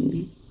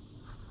album,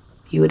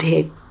 you would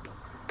hear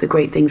the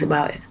great things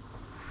about it.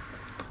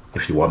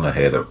 If you want to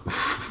hear them.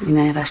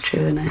 That's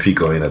true, isn't it? If you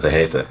go in as a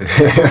hater.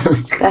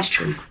 That's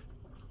true.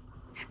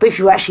 But if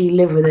you actually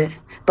live with it.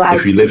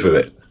 If you live with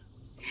it.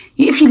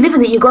 If you live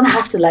with it, you're going to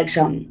have to like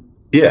something.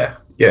 Yeah.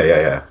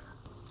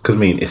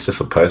 Because, it's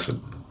just a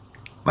person.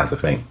 That's the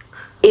thing.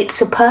 It's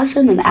a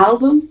person, an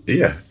album?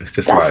 Yeah. It's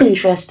just That's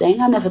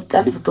interesting. I never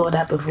thought of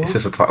that before. It's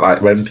just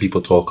like when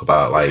people talk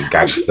about like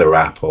gangster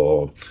rap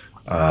or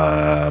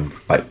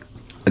like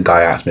a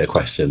guy asked me a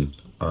question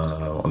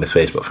on this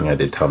Facebook thing I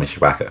did, Tell Me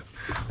Shabaka.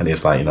 And he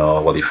was like,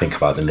 what do you think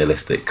about the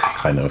nihilistic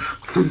kind of...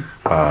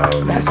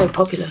 that's so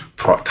popular.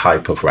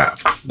 Type of rap.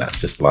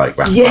 That's just like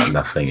rap about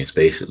nothing. It's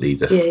basically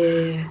just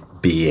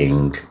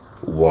being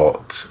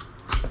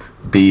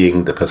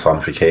the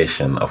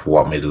personification of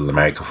what Middle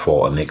America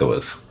thought a nigger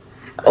was.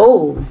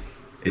 Oh.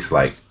 It's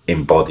like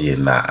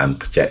embodying that and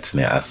projecting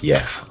it as,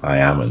 yes, I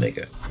am a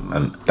nigger.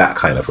 And that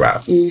kind of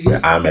rap.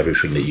 I'm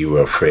everything that you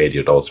were afraid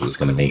your daughter was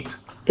going to meet.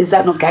 Is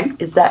that not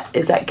is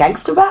that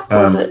gangster rap?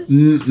 Or is it?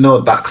 No,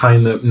 that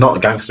kind of,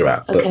 not gangster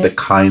rap, Okay. but the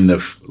kind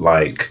of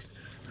like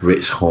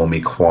Rich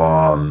Homie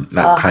Quan,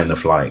 that kind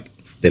of like,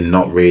 they're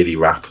not really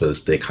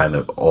rappers. They kind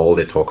of, all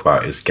they talk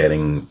about is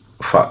getting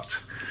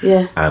fucked.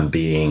 Yeah. And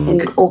being...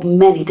 in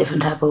many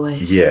different type of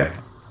ways. Yeah.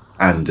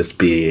 And just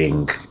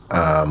being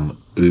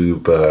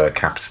uber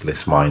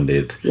capitalist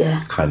minded.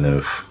 Yeah. Kind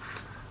of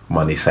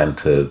money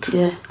centered.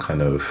 Yeah.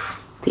 Kind of...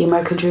 the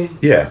American dream.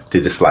 Yeah.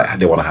 They just like,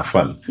 they want to have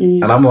fun.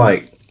 And I'm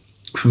like,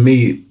 for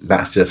me,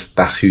 that's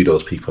who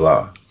those people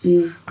are.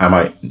 I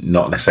might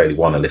not necessarily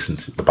want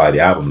to buy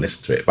the album,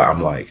 listen to it, but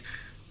I'm like,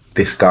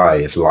 this guy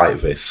is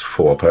like this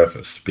for a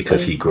purpose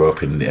because he grew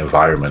up in the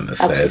environment that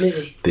says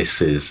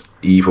this is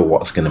either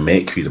what's going to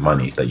make you the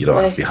money that you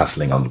don't have to be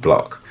hustling on the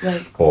block,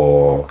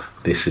 or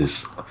this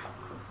is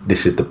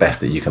the best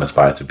that you can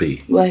aspire to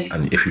be. Right.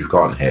 And if you've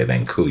gotten here,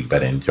 then cool, you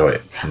better enjoy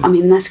it.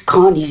 That's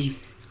Kanye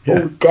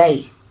all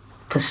day,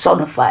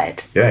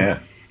 personified. Yeah.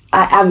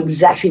 I am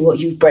exactly what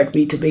you've bred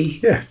me to be.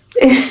 Yeah.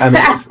 And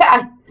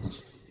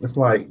it's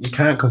like, you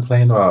can't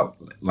complain about,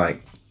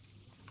 like,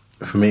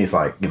 for me, it's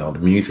like, the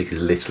music is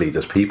literally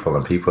just people,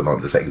 and people don't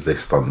just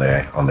exist on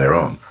their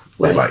own.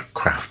 They're like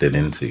crafted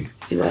into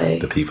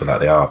the people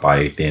that they are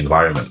by the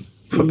environment,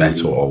 for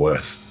better or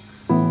worse.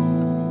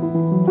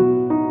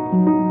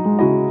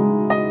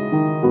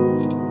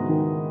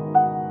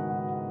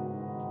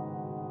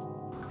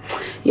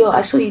 Yo, I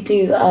saw you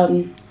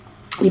do.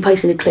 You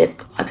posted a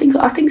clip. I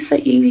think so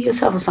you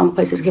yourself or someone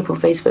posted a clip on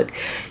Facebook.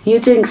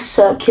 You're doing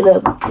circular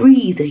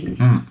breathing.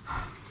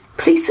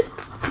 Please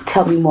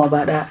tell me more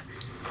about that.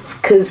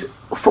 Because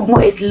from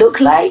what it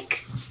looked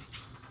like,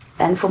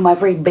 and from my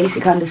very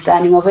basic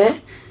understanding of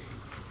it,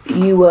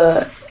 you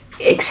were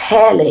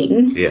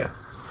exhaling. Yeah.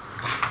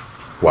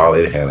 While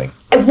inhaling.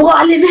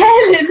 While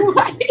inhaling,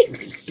 right?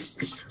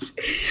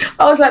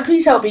 I was like,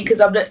 please help me,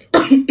 because I'm not...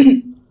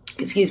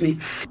 Excuse me.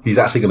 He's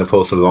actually going to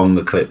post a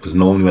longer clip, because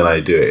normally when I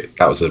do it,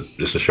 that was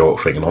just a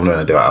short thing, and normally when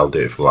I do it, I'll do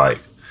it for like,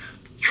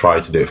 try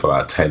to do it for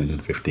like 10,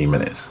 15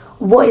 minutes.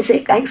 What is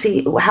it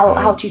actually?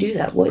 How do you do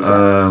that? What is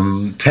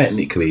that?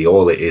 Technically,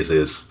 all it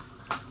is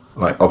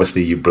like,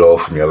 obviously you blow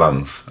from your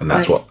lungs, and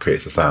that's what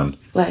creates the sound.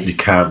 Right. You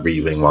can't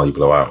breathe in while you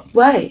blow out.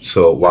 Right.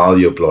 So while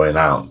you're blowing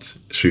out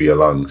through your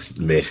lungs,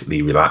 you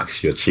basically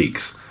relax your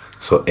cheeks,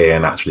 so air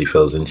naturally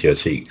fills into your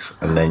cheeks,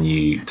 and then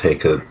you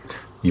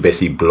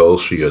basically blow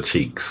through your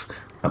cheeks,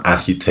 and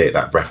as you take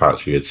that breath out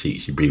through your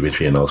cheeks, you breathe in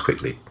through your nose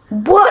quickly.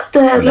 What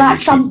the? Like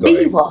some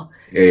beaver?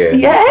 Yeah.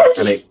 Yes.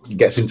 And it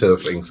gets into a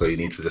thing, so you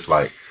need to just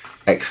like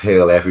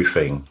exhale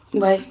everything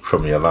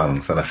from your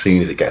lungs, and as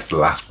soon as it gets to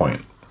the last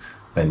point,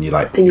 then you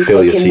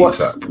fill your cheeks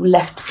what's up.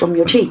 Left from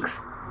your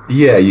cheeks.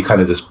 Yeah, you kind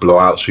of just blow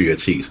out through your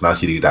cheeks, and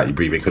as you do that, you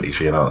breathe in quickly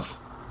through your nose.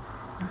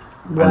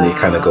 Wow. And it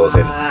kind of goes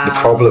in. The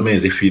problem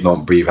is, if you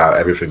don't breathe out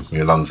everything from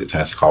your lungs, it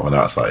turns to carbon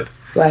dioxide.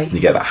 Right. And you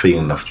get that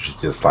feeling of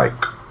just like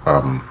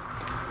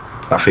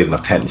that feeling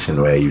of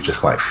tension where you're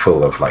just like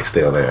full of like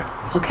stale air.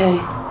 Okay.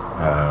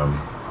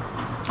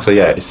 So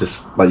yeah, it's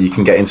just like you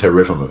can get into a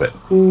rhythm of it.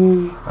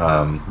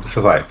 It's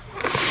just like,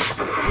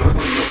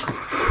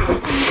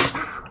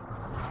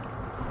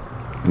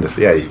 and just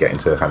you get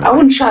into a kind of. I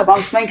wouldn't try, but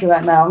I'm smoking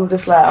right now. I'm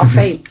just like, I'll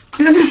faint.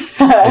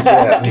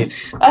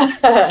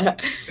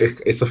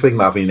 It's a thing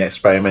that I've been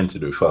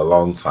experimented with for a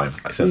long time.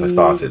 Like since I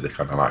started,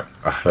 kind of like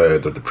I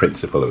heard of the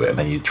principle of it, and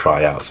then you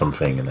try out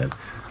something, and then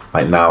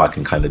like now I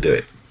can kind of do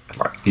it.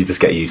 Like you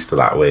just get used to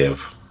that way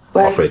of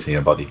operating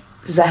your body.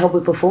 Does that help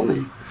with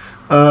performing?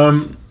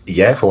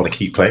 Yeah, if I want to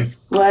keep playing.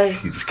 Right.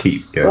 You just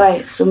keep. Yeah.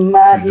 Right, some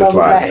mad just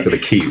long just gonna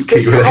keep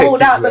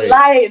hold out the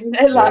line.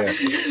 And like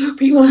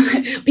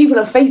people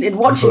are fainting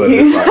watching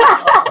you.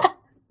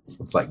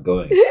 It's like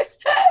going.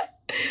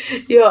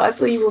 Yo, I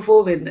saw you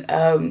performing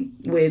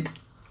with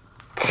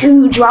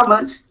 2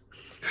 drummers,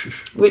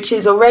 which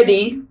is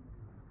already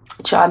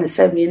trying to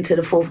send me into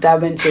the 4th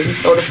dimension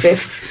or the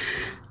 5th.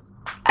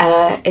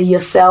 And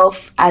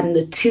yourself and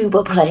the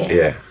tuba player.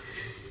 Yeah.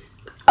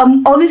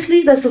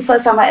 Honestly, that's the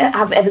first time I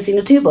have ever seen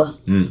a tuba.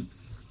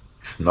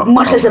 It's not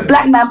much as a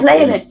black man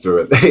playing it.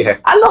 Yeah.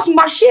 I lost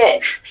my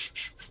shit.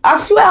 I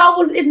swear I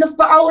was I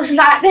was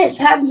like this,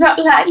 hands up,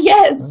 like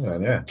yes,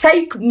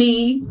 take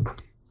me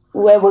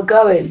where we're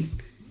going.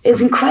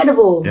 It's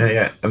incredible.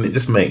 Yeah. And it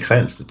just makes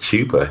sense. The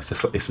tuba,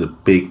 it's a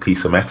big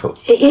piece of metal.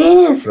 It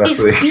is.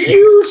 It's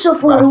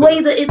beautiful the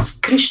way that it's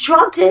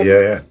constructed.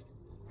 Yeah.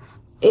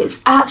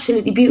 It's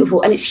absolutely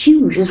beautiful, and it's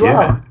huge as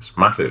well. Yeah, it's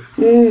massive.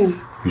 You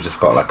just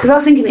got like. Because I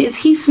was thinking, is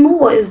he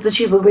small or is the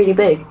tuba really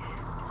big?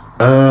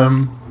 I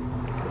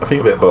think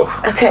a bit of both.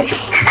 Okay.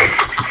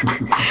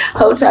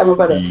 Whole time, my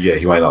brother. Yeah,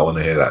 he might not want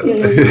to hear that.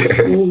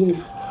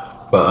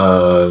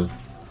 But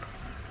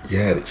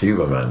the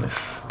tuba, man,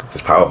 it's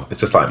just power. It's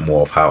just like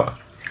more power.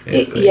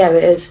 It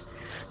is.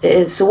 It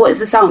is. So what is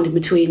the sound in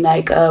between,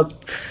 like,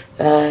 because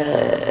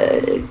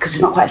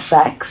it's not quite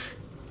sax,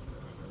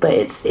 but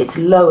it's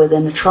lower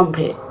than the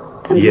trumpet.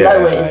 And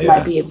lower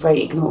might be a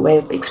very ignorant way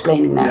of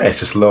explaining that. Yeah, it's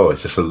just lower.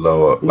 It's just a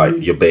lower, like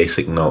your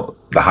basic note,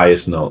 the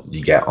highest note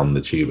you get on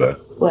the tuba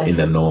in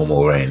the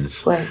normal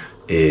range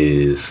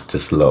is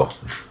just low.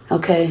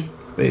 Okay.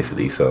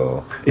 Basically,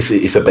 so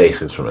it's a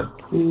bass instrument.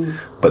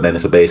 But then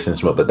it's a bass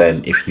instrument, but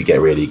then if you get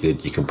really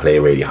good, you can play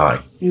really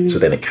high. So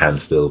then it can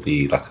still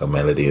be like a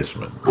melody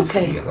instrument.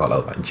 Okay. You got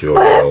like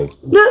dual.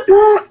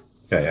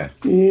 Yeah.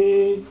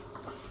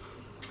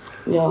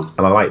 Yeah.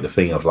 And I like the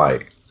thing of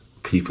like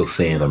people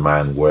seeing a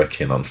man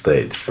working on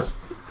stage. Yes.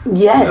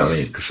 You know what I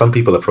mean? Because some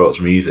people approach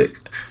music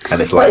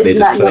and it's like they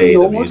just play the music. But isn't that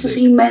not normal to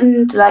see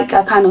men? Like,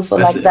 I kind of feel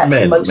like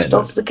that's most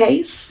of the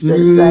case.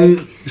 It's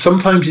like,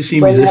 sometimes you see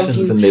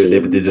musicians and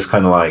they're just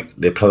kind of like,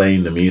 they're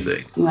playing the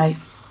music. Right.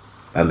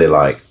 And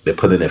they're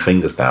putting their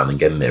fingers down and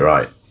getting it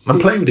right. I'm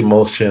playing with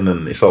emotion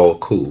and it's all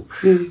cool.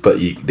 But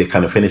they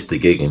kind of finish the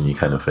gig and you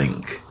kind of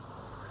think,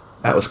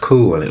 that was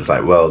cool and it was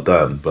like, well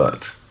done,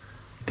 but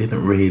it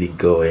didn't really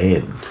go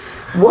in.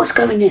 What's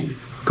going in?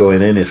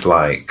 Going in is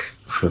like,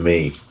 for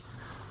me,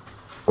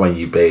 when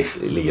you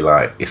basically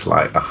like, it's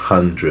like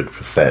 100%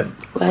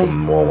 from the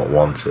moment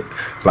wanted.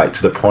 Like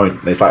to the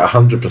point, it's like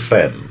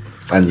 100%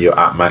 and you're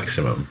at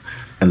maximum.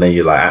 And then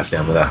you're like, actually,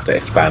 I'm going to have to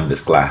expand this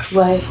glass.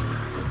 Right.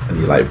 And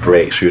you like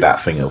break through that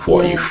thing of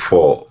what you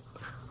thought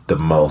the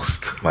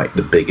most, like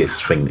the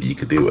biggest thing that you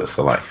could do was.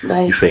 So like,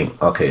 you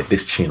think, okay,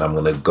 this tune, I'm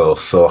going to go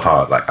so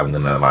hard. Like I'm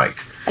going to like...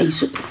 Are you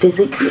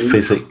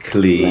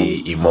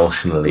physically,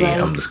 emotionally,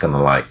 I'm just going to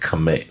like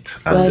commit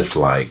and just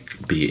like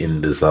be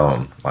in the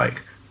zone.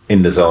 Like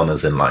in the zone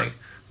as in like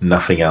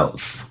nothing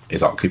else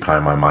is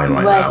occupying my mind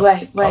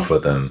right now other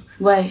than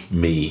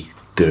me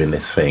doing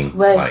this thing.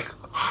 Like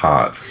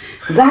hard.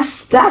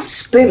 That's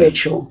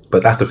spiritual.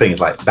 But that's the thing, is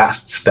like,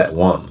 that's step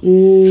one.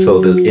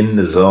 So in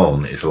the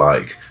zone is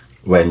like,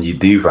 when you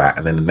do that,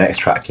 and then the next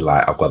track, you're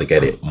like, I've got to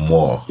get it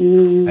more.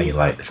 And you're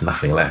like, there's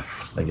nothing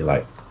left. And you're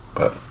like,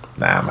 but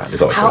nah, man,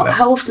 there's always something left.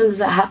 How often does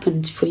that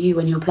happen for you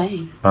when you're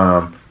playing?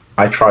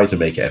 I try to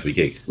make it every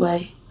gig.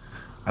 Right.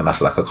 And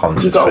that's like a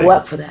conscious You got to thing.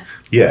 work for that.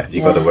 Yeah,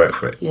 you got to work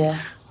for it. Yeah.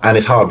 And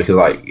it's hard because,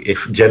 like,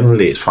 if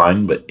generally it's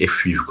fine, but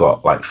if you've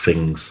got like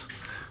things,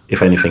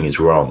 if anything is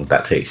wrong,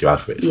 that takes you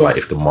out of it. So like,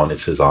 if the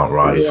monitors aren't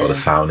right or the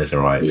sound isn't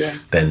right,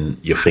 then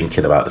you're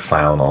thinking about the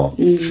sound or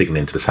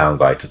signaling to the sound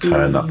guy to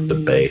turn up the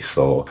bass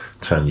or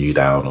turn you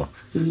down, or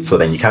so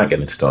then you can't get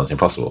into tones. It's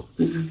impossible.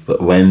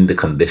 But when the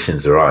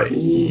conditions are right,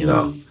 you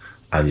know,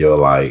 and you're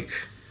like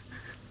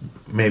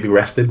maybe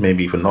rested,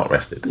 maybe even not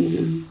rested,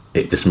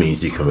 it just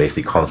means you can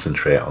basically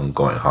concentrate on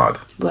going hard.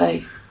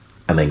 Right.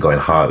 And then going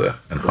harder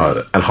and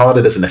harder. And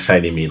harder doesn't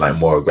necessarily mean like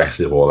more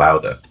aggressive or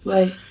louder.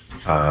 Right.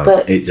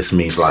 But it just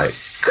means like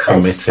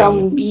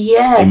committing,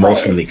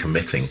 emotionally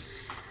committing.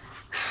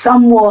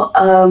 Somewhat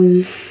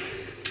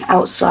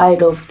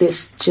outside of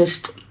this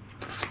just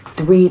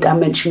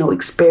three-dimensional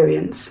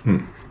experience.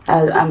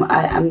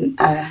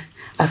 I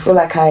feel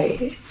like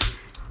I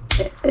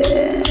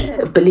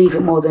believe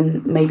it more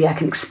than maybe I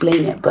can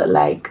explain it. But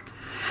like,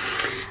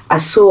 I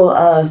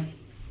saw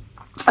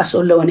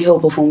Lauren Hill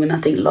performing, I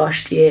think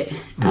last year,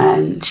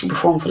 and she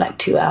performed for like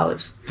 2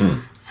 hours,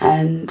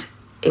 and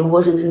it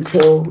wasn't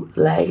until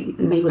like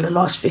maybe the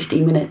last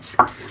 15 minutes,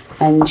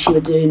 and she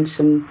was doing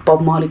some Bob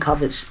Marley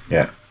covers.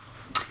 Yeah.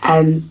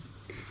 And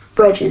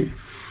Bridget,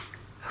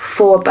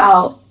 for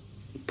about,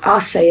 I'll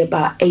say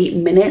about 8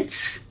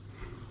 minutes,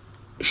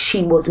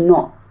 she was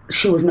no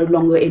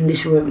longer in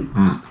this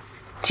room.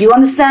 Do you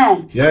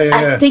understand? Yeah.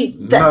 I think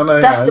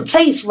that's the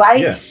place, right?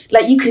 Yeah.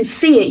 Like, you can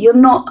see it. You're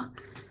not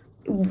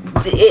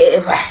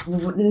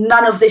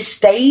none of this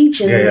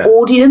stage and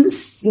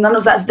audience, none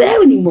of that's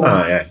there anymore.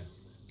 Oh, yeah.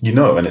 You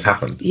know it when it's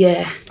happened.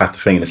 Yeah. That's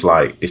the thing. It's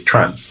like, it's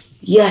trance.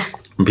 Yeah.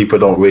 And people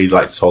don't really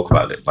like to talk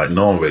about it. Like,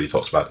 no one really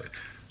talks about it.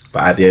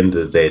 But at the end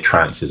of the day,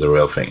 trance is a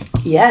real thing.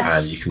 Yes.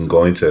 And you can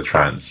go into a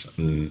trance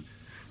and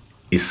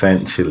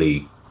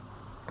essentially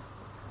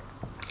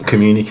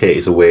communicate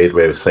is a weird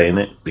way of saying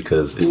it,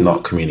 because it's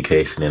not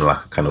communication in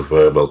like a kind of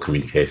verbal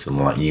communication,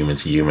 like human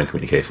to human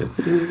communication.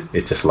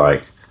 It's just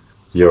like,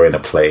 you're in a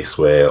place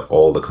where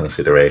all the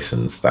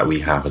considerations that we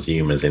have as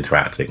humans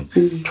interacting,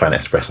 trying to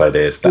express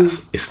ideas,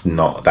 it's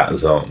not that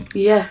zone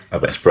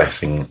of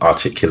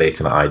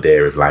articulating an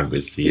idea of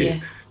language to you. Yeah.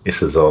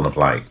 It's a zone of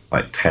like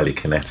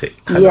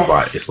telekinetic kind of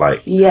vibe. It's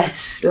like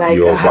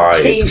your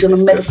vibe change on a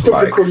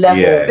metaphysical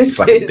level. Yeah, it's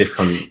like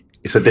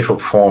it's a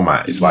different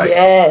format. It's like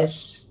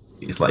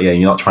it's like, you're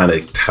not trying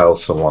to tell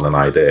someone an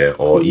idea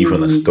or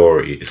even a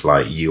story. It's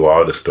like, you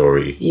are the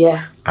story.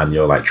 Yeah. And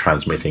you're like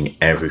transmitting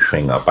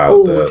everything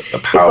about the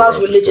power. If I was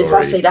religious,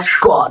 I'd say that's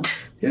God.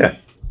 Yeah.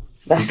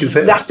 That's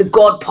the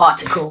God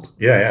particle.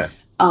 Yeah.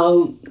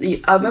 I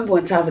remember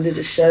one time I did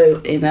a show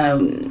in, I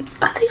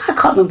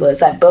can't remember, it's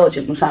like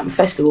Belgium or something,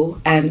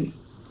 festival, and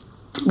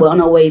we're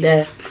on our way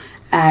there,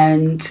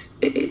 and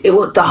it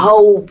was, the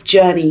whole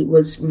journey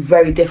was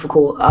very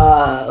difficult.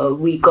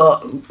 We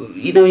got,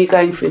 you're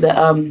going through the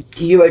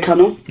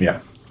Eurotunnel.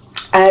 Yeah.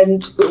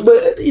 And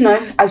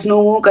we're, as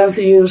normal, going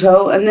through the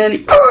Eurotunnel, and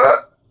then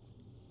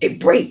it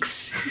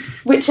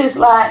breaks, which is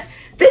like,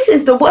 this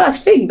is the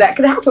worst thing that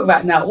could happen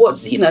right now.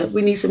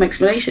 We need some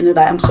explanation of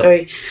that. I'm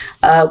sorry,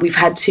 we've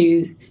had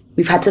to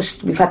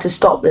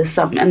stop. There's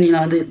something, and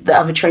the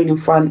other train in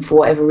front for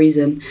whatever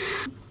reason.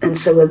 And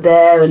so we're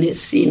there, and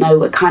it's,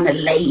 we're kind of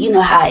late. You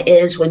know how it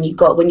is when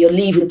you're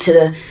leaving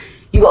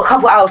you got a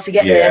couple hours to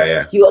get there.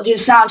 Yeah. You got to do the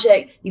sound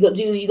check. You got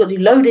to do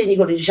loading. You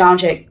got to do the sound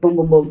check. Boom,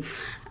 boom, boom.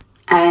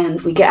 And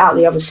we get out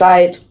the other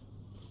side,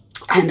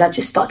 and I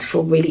just start to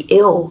feel really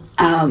ill.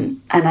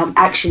 And I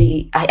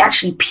actually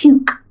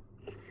puke.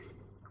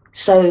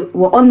 So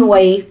we're on the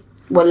way.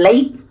 We're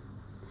late.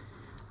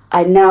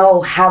 I now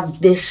have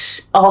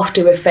this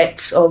after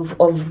effects of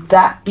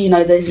that.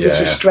 There's which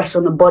is stress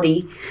on the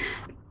body.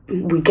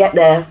 We get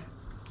there,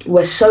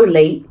 we're so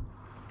late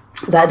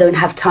that I don't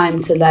have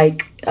time to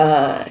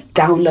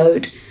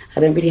download. I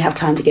don't really have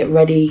time to get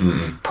ready,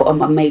 put on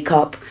my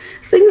makeup.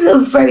 Things are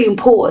very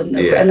important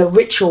and a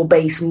ritual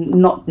base,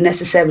 not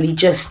necessarily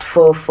just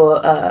for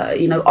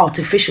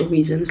artificial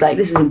reasons. Like,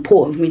 this is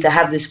important for me to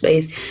have this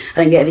space.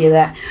 I don't get any of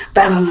that.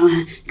 Bam, bam,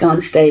 bam, go on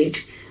the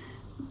stage.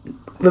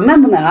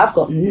 Remember now, I've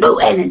got no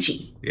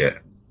energy. Yeah.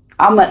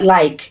 I'm at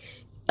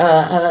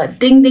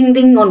ding, ding,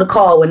 ding on the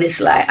car when it's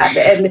like at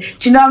the end.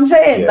 Do you know what I'm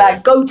saying? Yeah.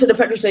 Like, go to the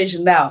petrol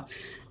station now.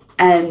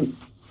 And,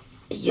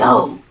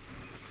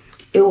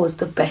 it was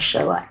the best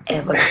show I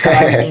ever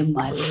done in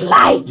my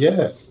life.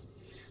 Yeah.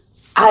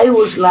 I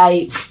was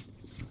like,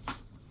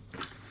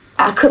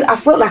 I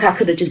felt like I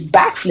could have just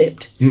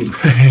backflipped. Do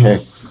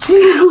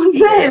you know what I'm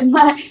saying?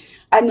 Like,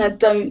 and I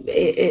don't,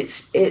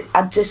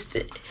 I just,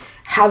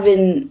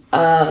 having,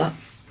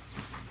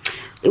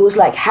 it was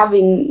like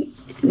having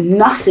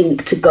nothing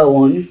to go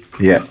on.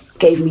 Yeah.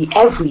 Gave me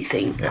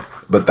everything. Yeah.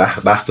 But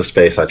that's the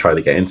space I try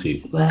to get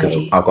into, because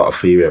I've got a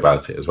theory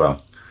about it as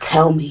well.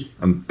 Tell me.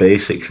 And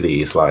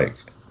basically, it's like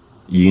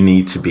you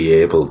need to be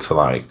able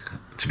to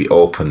to be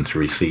open to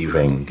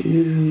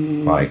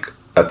receiving like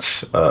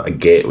a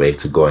gateway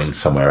to going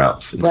somewhere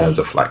else in terms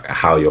of like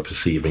how you're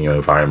perceiving your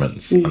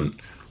environments and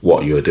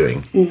what you're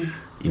doing. You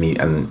need,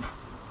 and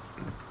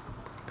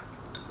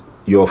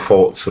your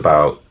thoughts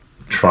about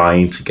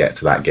trying to get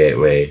to that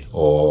gateway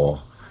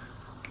or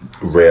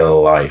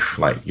real life,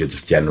 like your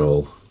just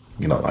general,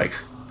 like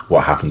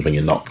what happens when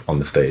you're not on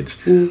the stage,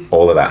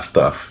 all of that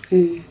stuff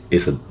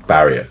is a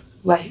barrier.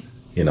 Right.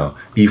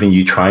 Even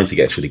you trying to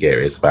get through the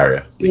gateway is a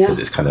barrier, because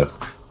it's kind of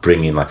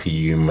bringing like a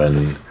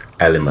human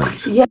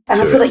element. Yeah,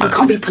 and I feel like you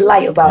can't be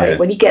polite about it.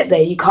 When you get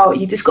there, you can't.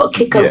 You just got to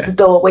kick out the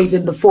door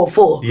waving the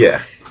 4-4.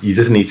 Yeah, you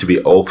just need to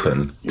be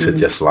open to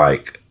just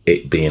like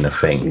it being a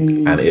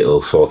thing, and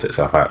it'll sort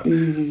itself out.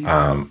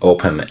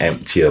 Open and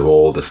empty of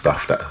all the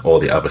stuff, all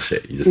the other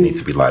shit. You just need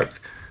to be like,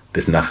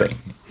 there's nothing,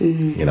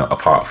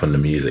 apart from the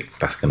music.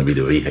 That's going to be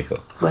the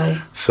vehicle.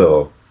 Right.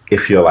 So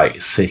if you're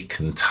like sick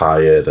and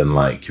tired and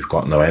like you've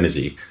got no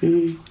energy,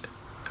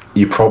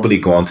 you probably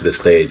go onto the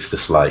stage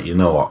just like, you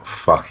know what,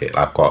 fuck it,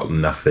 I've got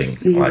nothing.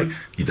 Like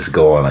you just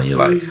go on and you're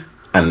like,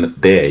 and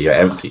there you're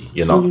empty.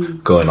 You're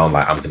not going on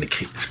like, I'm going to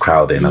kick this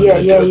crowd in. I'm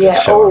going to do a good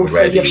show.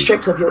 So you're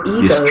stripped of your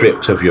ego. You're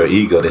stripped of your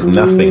ego. There's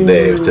nothing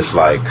there. It's just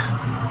like,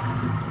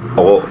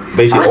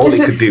 basically all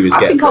they could do is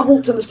I think I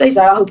walked on the stage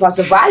like, I hope I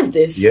survived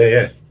this.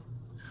 Yeah.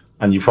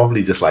 And you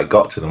probably just like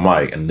got to the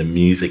mic and the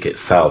music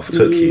itself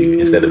took you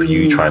instead of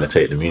you trying to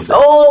take the music.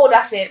 Oh,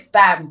 that's it.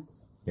 Bam.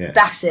 Yeah.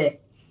 That's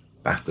it.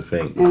 That's the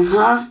thing.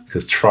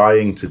 Because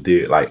trying to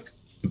do it, like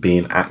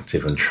being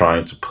active and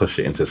trying to push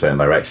it into a certain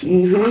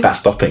direction, that's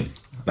stopping.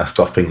 That's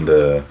stopping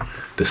the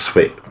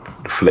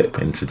flip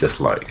into just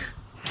like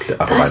the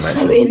other dimension. That's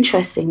so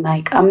interesting.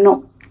 Like, I'm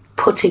not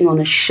putting on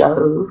a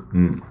show.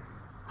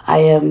 I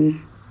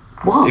am,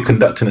 what? You're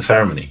conducting a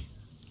ceremony.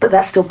 But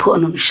that's still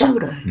putting on a show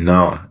though.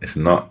 No, it's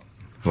not.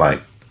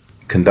 Like,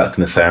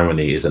 conducting a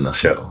ceremony isn't a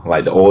show.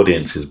 Like, the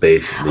audience is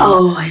basically...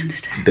 Oh, I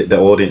understand. The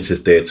audience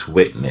is there to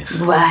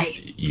witness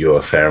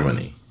your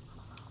ceremony.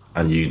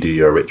 And you do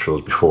your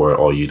rituals before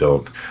or you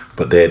don't.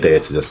 But they're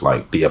there to just,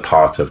 like, be a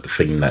part of the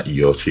thing that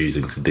you're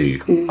choosing to do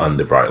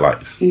under bright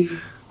lights.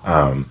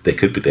 They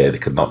could be there, they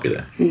could not be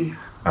there.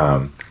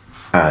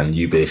 And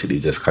you basically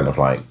just kind of,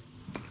 like,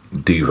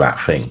 do that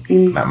thing,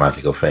 that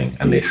magical thing,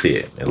 and they see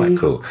it. They're like,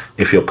 cool.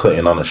 If you're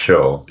putting on a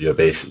show, you're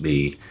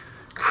basically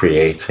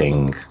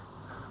creating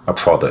a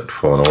product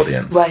for an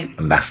audience,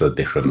 and that's a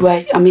different.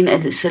 I mean,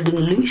 it's an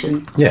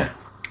illusion. Yeah,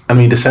 I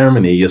mean, the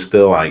ceremony, you're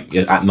still like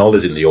you're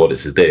acknowledging the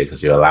audience is there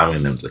because you're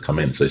allowing them to come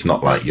in. So it's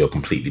not like you're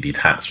completely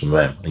detached from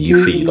them and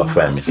you feed off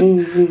them. It's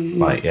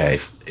like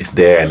it's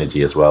their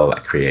energy as well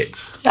that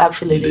creates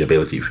the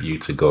ability for you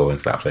to go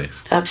into that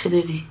place.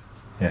 Absolutely.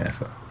 Yeah.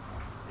 So.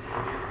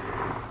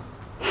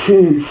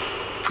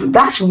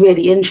 That's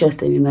really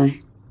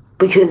interesting,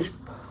 because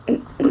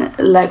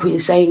like what you're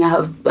saying,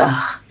 I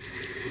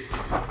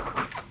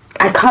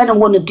kind of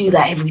want to do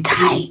that every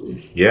time.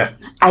 Yeah.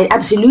 I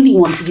absolutely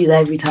want to do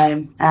that every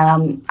time.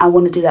 I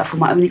want to do that for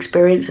my own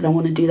experience, and I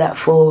want to do that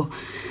for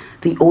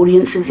the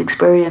audience's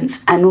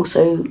experience, and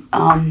also,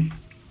 I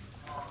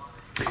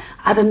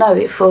don't know.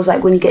 It feels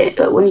like when you get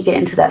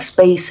into that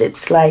space,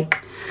 it's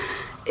like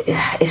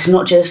it's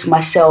not just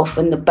myself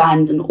and the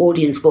band and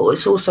audience, but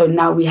it's also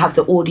now we have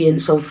the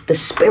audience of the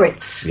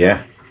spirits.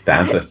 Yeah, the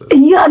ancestors.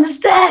 You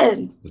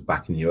understand? Just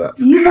backing you up.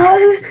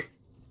 Is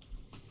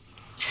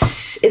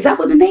that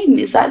what the name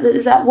is?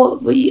 Is that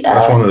what we?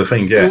 That's one of the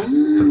things. Yeah.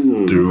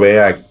 The way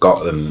I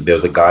got them, there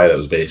was a guy that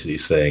was basically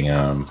saying,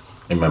 I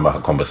remember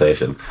our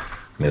conversation,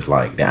 and it's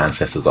like the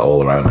ancestors are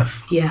all around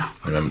us. Yeah.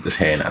 I remember just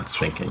hearing that, just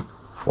thinking,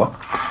 what?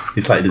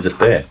 It's like they're just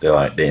there.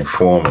 They're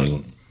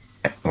informing,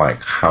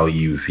 like how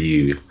you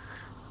view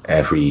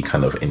every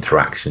kind of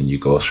interaction you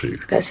go through.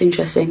 That's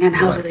interesting. And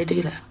how do they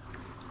do that?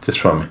 Just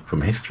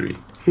from history.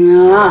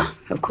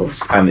 Of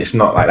course. And it's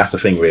not like that's the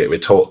thing. We're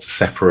taught to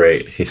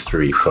separate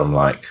history from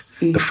like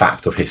the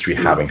fact of history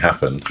having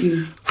happened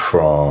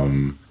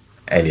from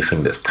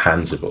anything that's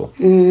tangible.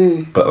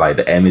 But like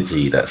the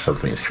energy that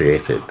something is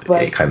created,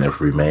 it kind of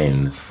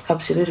remains.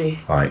 Absolutely.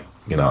 Like,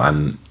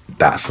 and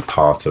that's a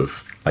part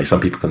of like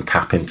some people can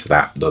tap into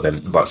that.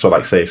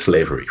 Like say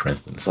slavery, for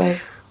instance.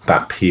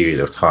 That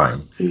period of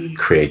time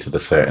created a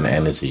certain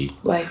energy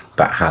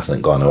that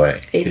hasn't gone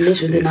away. It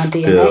lives within our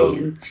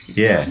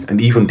DNA.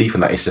 And even deeper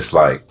than that, it's just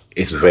like,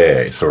 it's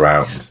there, it's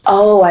around.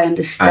 Oh, I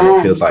understand. And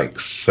it feels like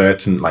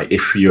certain, like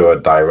if you're a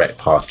direct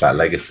part of that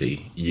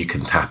legacy, you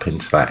can tap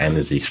into that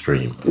energy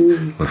stream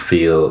and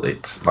feel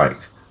it's like,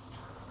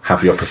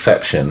 have your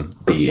perception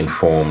be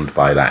informed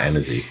by that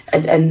energy.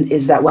 And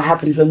is that what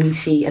happens when we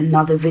see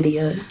another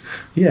video?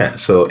 Yeah,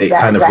 so it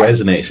kind of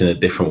resonates in a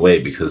different way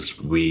because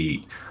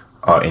we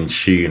are in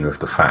tune with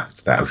the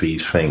fact that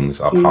these things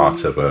are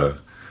part of a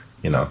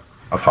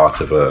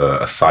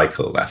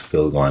cycle that's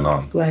still going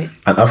on. Right.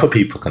 And other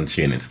people can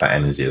tune into that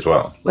energy as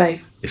well.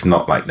 Right. It's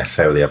not like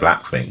necessarily a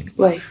black thing.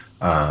 Right.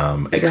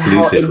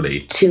 exclusively.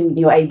 How in tune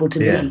you're able to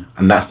be.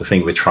 And that's the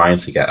thing, we're trying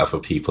to get other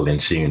people in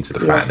tune to the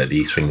fact that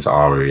these things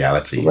are a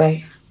reality.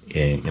 Right.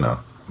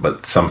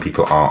 But some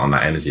people aren't on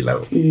that energy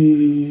level.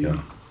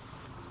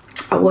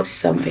 I watched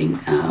something.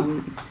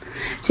 Do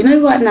you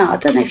know right now? I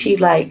don't know if you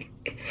like.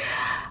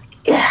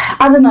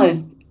 I don't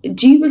know.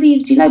 Do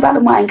you know about the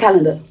Mayan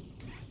calendar?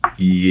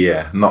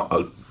 Yeah, not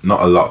a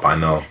lot, but I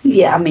know.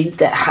 Yeah, I mean,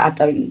 I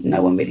don't.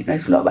 No one really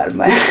knows a lot about the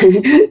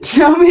Mayan. Do you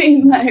know what I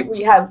mean? Like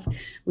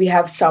we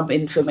have some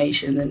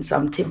information and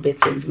some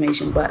tidbits of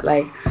information, but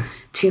like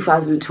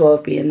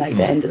 2012 being like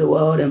the end of the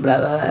world and blah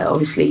blah blah.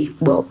 Obviously,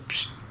 well,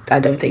 I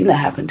don't think that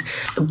happened,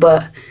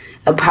 but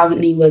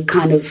apparently we're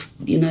kind of,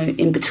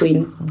 in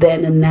between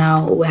then and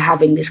now, we're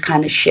having this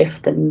kind of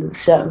shift and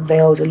certain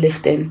veils are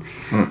lifting.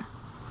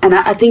 And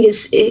I think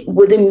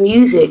within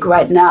music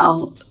right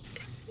now,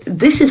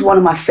 this is one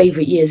of my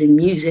favourite years in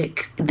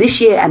music. This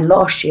year and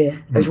last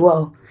year as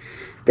well.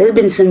 There's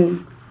been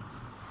some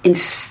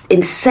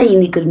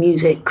insanely good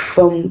music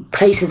from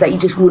places that you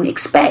just wouldn't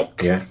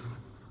expect. Yeah.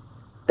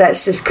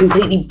 That's just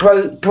completely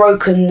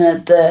broken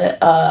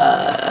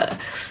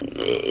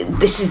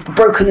this is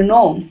broken the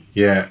norm.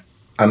 Yeah.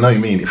 I know what you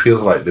mean. It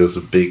feels like there was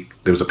a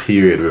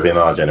period within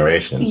our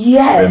generation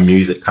where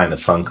music kind of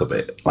sunk a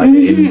bit. Like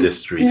the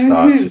industry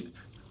started,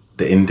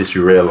 the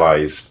industry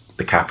realised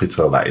the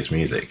capital that is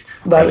music,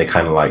 and they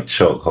kind of like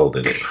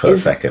chokeholded it for a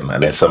second,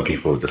 and then some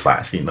people were just like,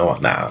 actually, you know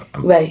what now?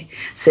 Right.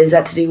 So is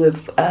that to do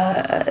with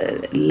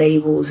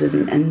labels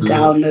and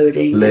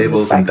downloading?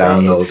 Labels and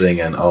downloading,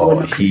 and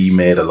he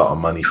made a lot of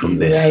money from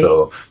this,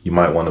 so you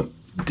might want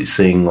to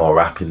sing or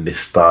rap in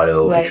this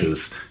style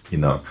because,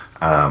 and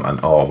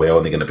we're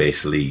only going to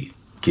basically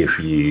give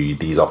you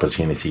these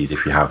opportunities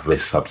if you have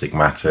this subject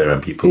matter,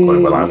 and people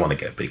going, well, I want to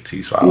get big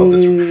too, so I'll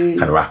just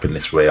kind of rap in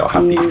this way, I'll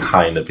have these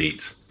kind of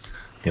beats.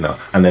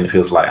 And then it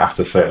feels like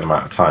after a certain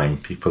amount of time,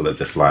 people are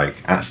just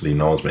like, actually,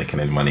 no one's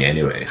making any money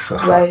anyway, so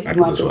I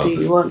can as well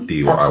just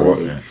do what I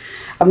want. Yeah.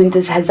 I mean,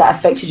 has that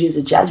affected you as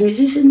a jazz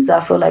musician?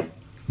 I feel like...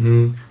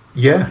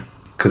 Yeah,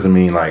 because I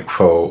mean, like,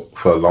 for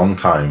a long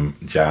time,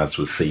 jazz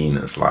was seen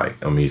as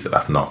like a music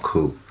that's not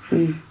cool.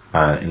 And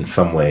in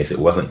some ways, it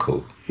wasn't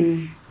cool.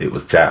 It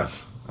was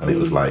jazz, and it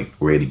was like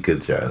really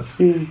good jazz.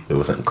 It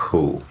wasn't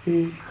cool.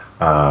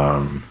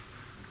 And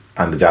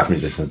the jazz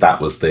musicians, that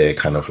was their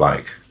kind of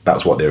like...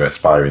 That's what they were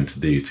aspiring to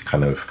do, to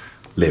kind of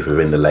live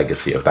within the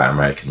legacy of that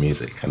American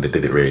music. And they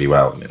did it really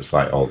well, and it was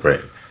like all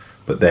great.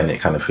 But then it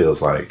kind of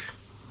feels like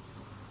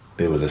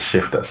there was a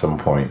shift at some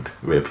point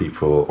where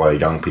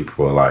young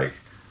people were like,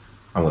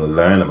 I'm going to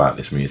learn about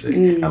this music,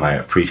 and I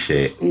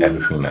appreciate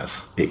everything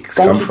it's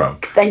come from.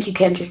 Thank you,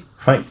 Kendrick.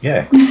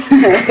 Yeah.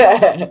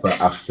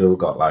 But I've still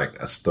got like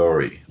a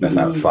story that's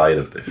outside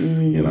of this.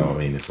 You know what I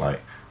mean? It's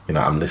like,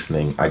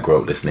 I grew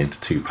up listening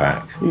to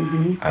Tupac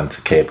and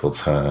to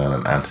Capleton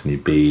and Anthony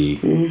B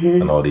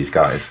and all these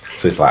guys.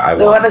 So it's like, I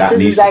want that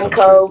needs to come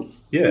through.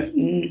 Yeah.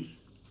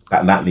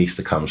 That needs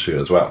to come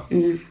through as well.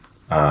 And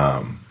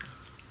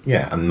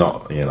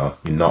not, you're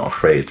not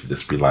afraid to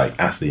just be like,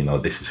 actually,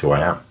 this is who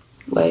I am.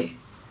 Right.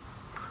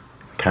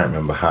 I can't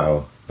remember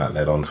how that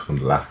led on from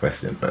the last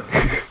question, but...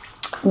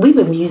 We've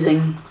been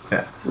musing.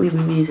 Yeah. We've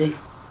been musing.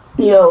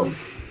 Yo,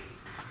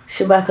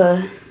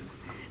 Shabaka...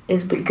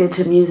 It's been good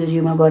to muse with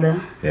you, my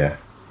brother. Yeah.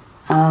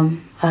 I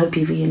hope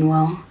you've eaten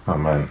well. Oh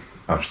man,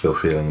 I'm still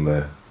feeling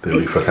the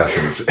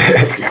repercussions.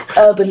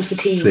 Urban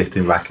fatigue.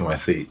 Sitting back in my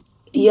seat.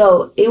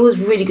 Yo, it was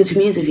really good to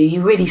muse with you.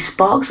 You really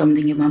sparked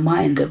something in my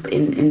mind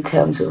in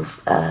terms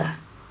of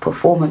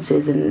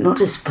performances, and not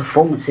just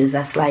performances.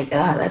 That's like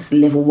that's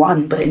level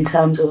one, but in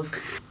terms of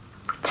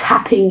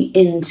tapping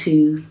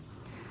into.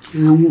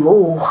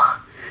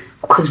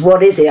 Because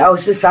what is it? There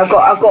was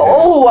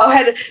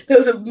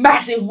a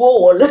massive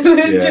wall.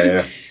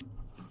 Yeah.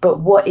 But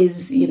what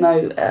is,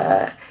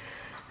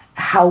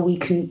 how we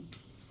can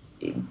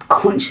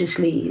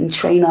consciously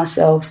train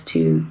ourselves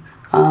to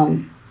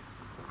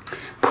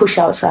push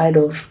outside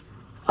of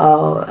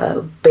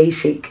our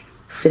basic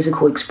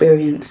physical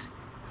experience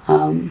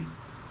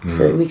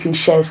so that we can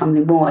share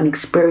something more and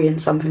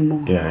experience something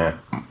more. Yeah.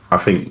 I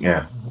think,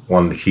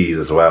 one of the keys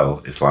as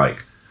well is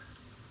like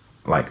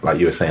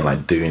you were saying,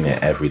 like doing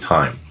it every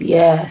time.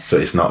 Yes. So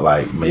it's not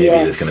like maybe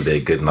there's going to be a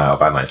good night or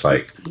bad night. It's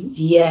like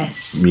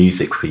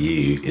music for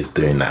you is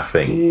doing that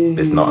thing.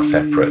 It's not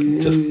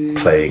separate. Just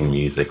playing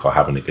music or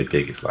having a good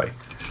gig. It's like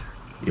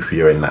if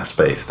you're in that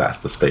space, that's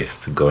the space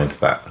to go into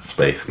that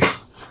space.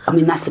 I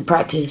mean, that's the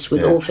practice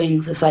with all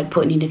things. It's like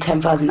putting in the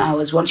 10,000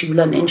 hours. Once you've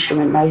learned the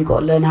instrument, now you've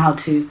got to learn how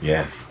to.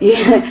 Yeah.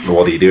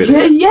 What do you do with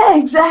it? Yeah,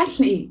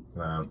 exactly.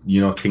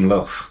 King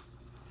Los.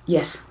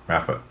 Yes.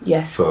 Rapper.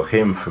 Yes. So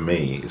him, for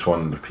me, is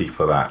one of the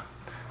people that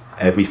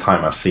every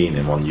time I've seen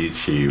him on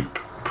YouTube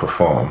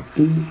perform,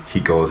 he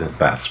goes into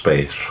that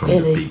space from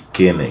the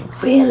beginning.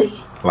 Really?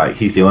 Like,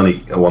 he's one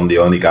of the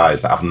only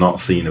guys that I've not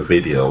seen a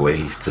video where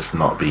he's just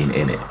not been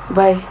in it.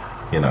 Right.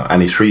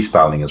 And he's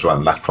freestyling as well,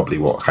 and that's probably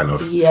what kind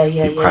of you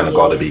kind of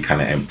got to be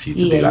kind of empty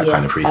to do that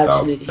kind of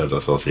freestyle in terms of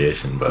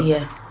association. But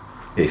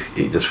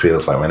it just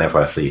feels like whenever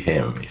I see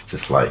him, it's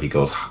just like he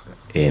goes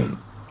in.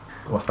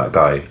 what's that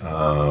guy?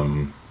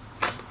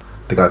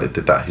 The guy that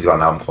did that. He's got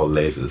an album called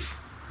Lasers.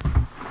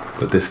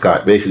 But this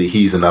guy, basically,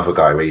 he's another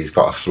guy where he's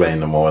got a Sway in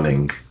the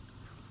Morning.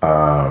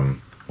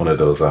 One of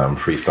those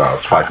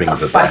freestyles, Five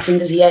Fingers of Death. Five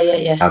Fingers,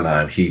 yeah.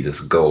 And he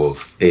just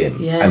goes in.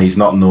 Yeah. And he's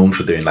not known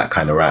for doing that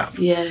kind of rap.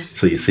 Yeah.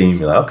 So you see him,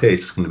 you're like, okay,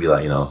 it's just going to be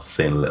like,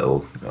 saying a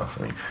little,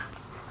 something.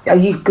 Are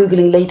you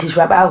Googling latest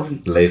rap album?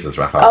 Lasers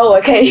rap album. Oh,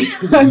 okay.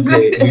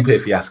 we play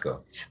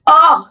Fiasco.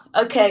 Oh,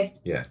 okay.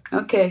 Yeah.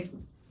 Okay.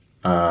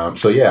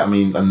 So yeah, I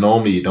mean, and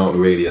normally you don't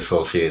really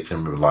associate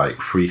him with like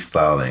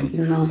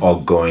freestyling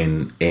or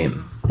going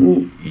in.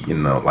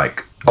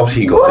 Like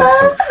obviously he goes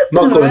in,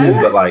 not going in,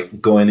 but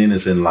like going in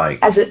as in like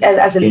as a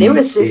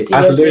lyricist.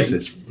 As a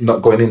lyricist,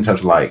 not going in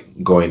terms of like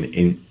going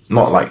in,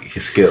 not like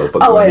his skill, but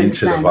going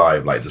into the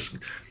vibe, like just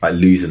like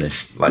losing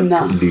his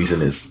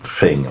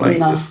thing, like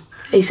this.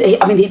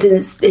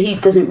 He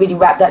doesn't really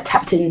rap that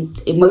tapped in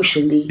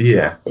emotionally.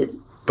 Yeah,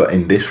 but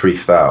in this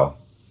freestyle,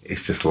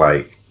 it's just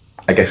like,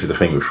 I guess it's the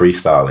thing with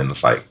freestyling.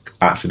 It's like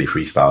actually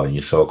freestyling.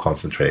 You're so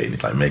concentrated.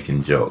 It's like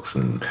making jokes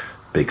and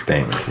big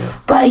statements.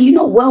 But are you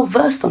not well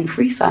versed on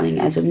freestyling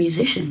as a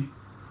musician?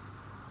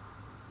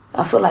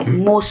 I feel like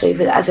more so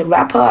even as a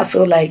rapper. I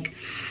feel like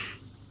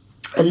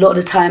a lot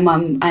of the time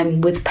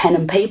I'm with pen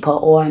and paper,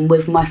 or I'm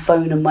with my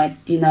phone and my,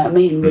 you know what I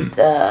mean, with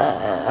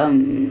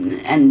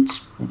and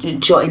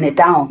jotting it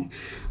down.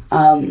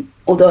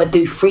 Although I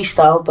do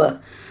freestyle,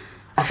 but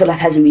I feel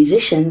like as a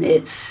musician,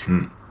 it's.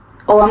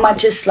 Or am I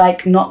just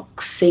like not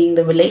seeing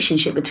the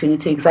relationship between the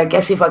two? Because I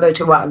guess if I go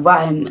to write a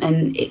rhyme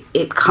and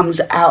it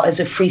comes out as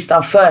a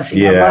freestyle first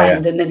in my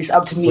mind, and then it's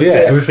up to me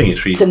everything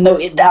is to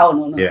note it down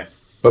or not. Yeah.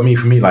 But I mean,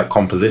 for me, like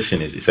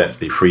composition is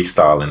essentially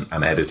freestyle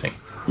and editing.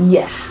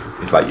 Yes.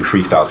 It's like you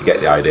freestyle to get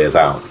the ideas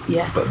out.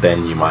 Yeah. But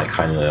then you might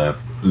kind of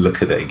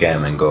look at it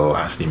again and go,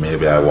 actually,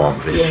 maybe I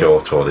want this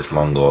short or this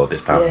long or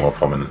this type more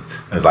prominent.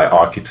 And it's like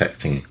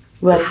architecting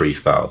a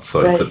freestyle.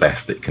 So it's the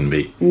best it can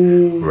be.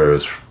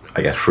 Whereas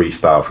I guess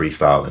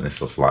freestyle, and it's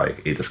just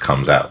like, it just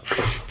comes out.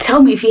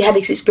 Tell me if you had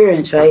this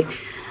experience, right?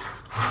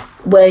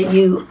 Where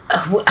you,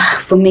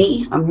 for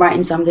me, I'm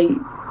writing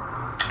something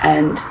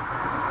and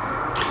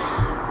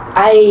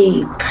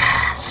I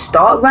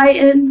start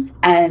writing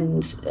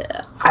and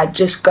I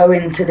just go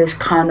into this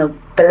kind of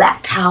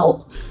blacked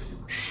out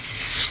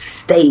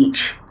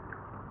stage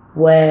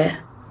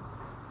where,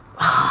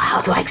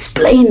 how do I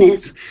explain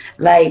this?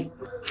 Like,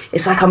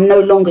 it's like I'm no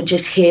longer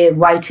just here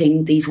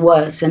writing these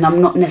words, and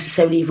I'm not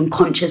necessarily even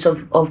conscious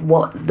of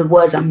what the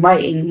words I'm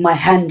writing. My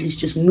hand is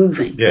just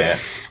moving. Yeah.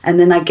 And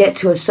then I get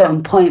to a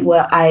certain point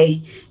where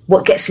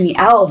what gets me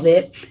out of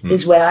it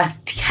is where I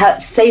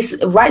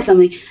write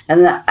something,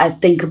 and then I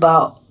think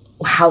about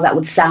how that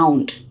would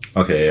sound.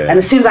 Okay, yeah. And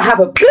as soon as I have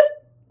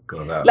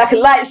like a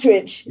light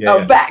switch,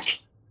 I'm back.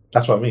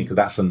 That's what I mean, because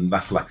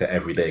that's like an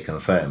everyday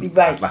concern.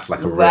 Right. That's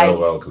like a real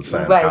world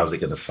concern. Right. How's it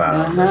going to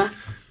sound?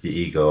 Your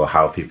ego,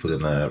 how people are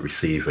going to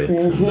receive it.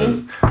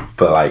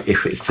 But like,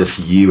 if it's just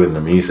you and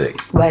the music,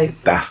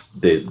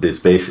 there's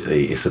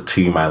basically, it's a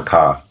 2-man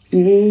car.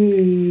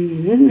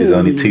 There's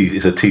only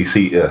it's a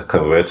 2-seater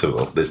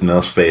convertible. There's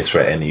no space for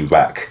any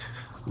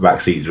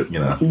backseat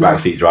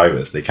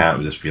drivers. They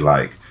can't just be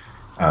like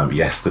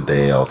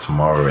yesterday or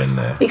tomorrow in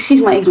there. Excuse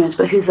my ignorance,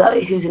 but who's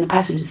in the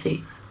passenger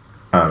seat?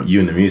 You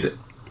and the music.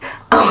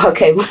 Oh,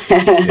 okay.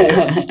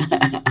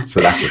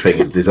 So that's the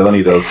thing. There's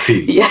only those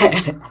two.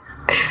 Yeah.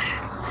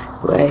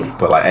 Right.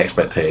 But like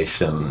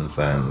expectations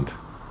and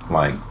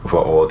like for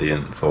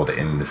audience or the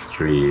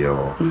industry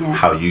or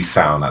how you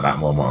sound at that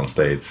moment on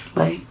stage,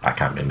 I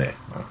can't be in there.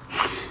 No.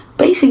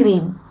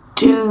 Basically,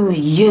 do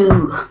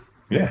you?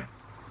 Yeah.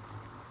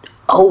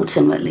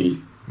 Ultimately.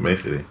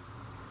 Basically.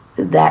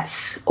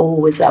 That's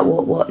always that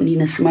what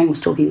Nina Simone was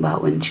talking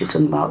about when she was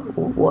talking about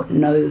what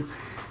no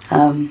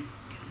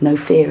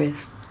fear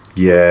is.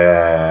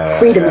 Yeah.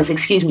 Freedom is,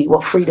 excuse me,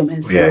 what freedom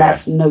is. And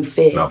that's no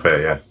fear. No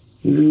fear, yeah.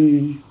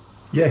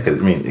 Yeah, because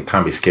I mean, it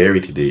can be scary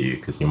to do you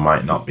because you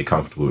might not be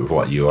comfortable with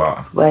what you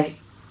are. Right.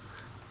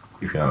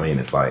 You know what I mean?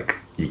 It's like,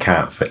 you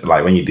can't,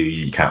 like when you do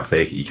you can't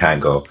fake it. You can't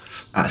go,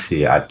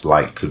 actually, I'd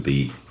like to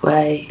be.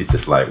 Right. It's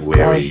just like,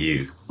 where are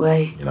you?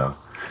 Right. You know?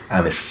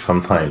 And it's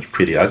sometimes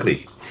pretty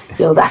ugly.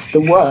 Yo, that's the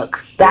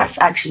work. That's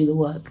actually the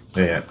work.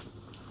 Yeah.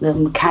 The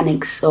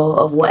mechanics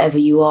of whatever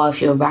you are,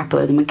 if you're a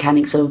rapper, the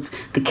mechanics of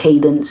the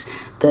cadence,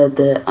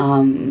 the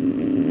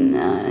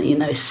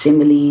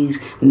similes,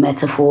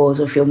 metaphors,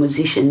 or if you're a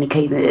musician,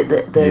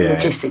 the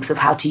logistics of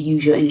how to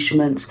use your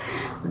instruments.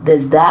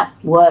 There's that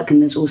work,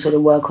 and there's also the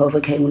work of,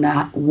 okay, well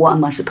now, what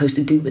am I supposed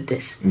to do with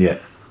this? Yeah.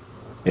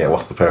 Yeah,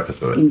 what's the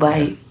purpose of it?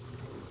 Right.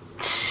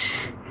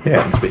 It's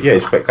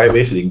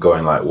basically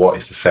going like, what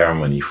is the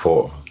ceremony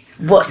for?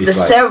 What's the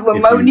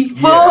ceremony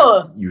for?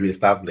 Yeah, you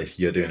establish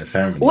you're doing a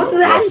ceremony. What did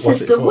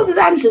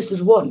the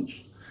ancestors want?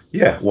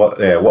 Yeah.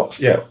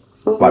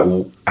 Like,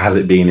 has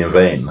it been in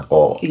vain,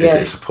 or is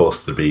it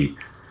supposed to be?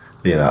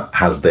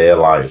 Has their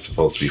life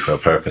supposed to be for a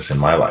purpose in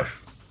my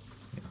life?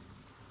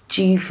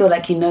 Do you feel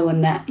like you know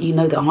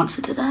the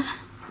answer to that?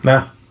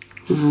 Nah.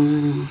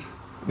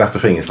 that's the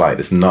thing. It's like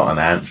it's not an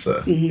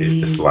answer. It's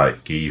just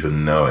like you either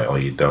know it or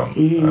you don't,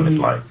 and it's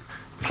like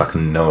a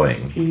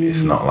knowing.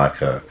 It's not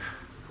like a,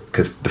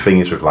 because the thing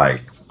is with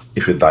like,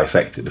 if you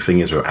dissect it, the thing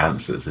is with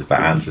answers is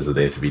that answers are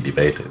there to be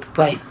debated,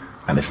 right?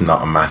 And it's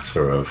not a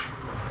matter of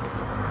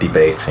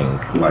debating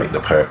like the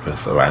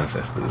purpose of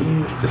ancestors.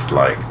 It's just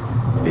like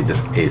it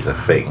just is a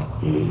thing.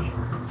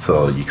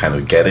 So you kind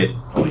of get it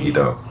or you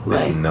don't.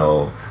 There's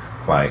no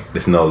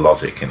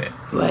logic in it.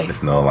 Right.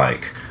 There's no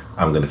like,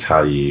 I'm going to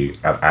tell you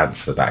an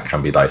answer that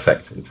can be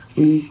dissected.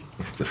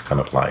 It's just kind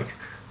of like,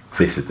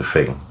 this is the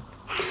thing.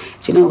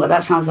 Do you know what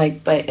that sounds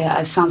like? But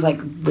it sounds like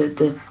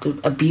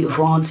a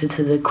beautiful answer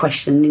to the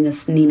question Nina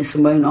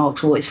Simone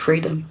asks, what is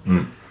freedom?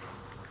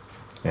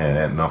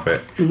 Yeah, not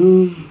it.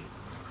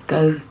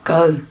 Go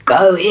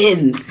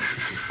in.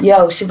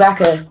 Yo,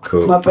 Shabaka,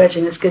 cool. My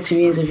brethren, it's good to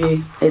be with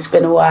you. It's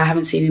been a while, I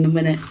haven't seen you in a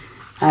minute.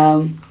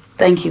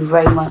 Thank you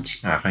very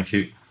much. Thank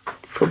you.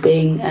 For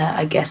being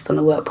a guest on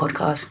the Work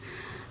Podcast.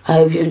 I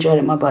hope you enjoyed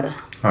it, my brother.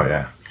 Oh,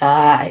 yeah.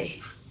 Aye.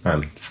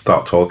 And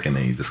start talking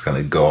and you just kind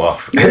of go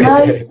off.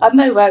 I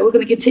know, right? We're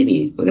going to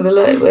continue. We're going to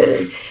look.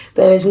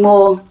 There is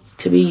more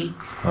to be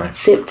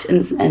sipped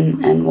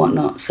and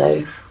whatnot.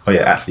 So. Oh,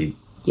 yeah, actually,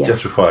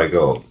 just before I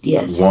go,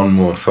 one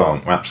more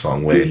rap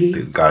song where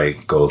the guy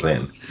goes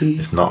in.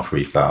 It's not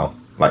freestyle,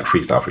 like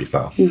freestyle.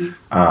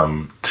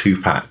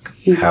 Tupac,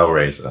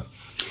 Hellraiser,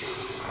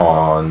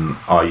 on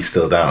Are You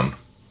Still Down?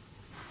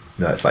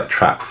 You know, it's like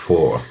track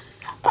 4.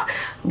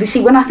 But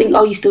see, when I think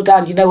Are You Still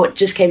Down, you know what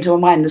just came to my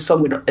mind? The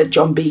song with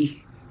John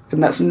B.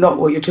 And that's not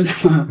what you're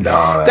talking about.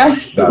 No,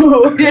 that's not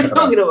what you're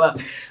talking about.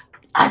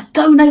 I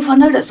don't know if I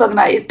know that song.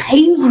 Like, it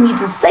pains me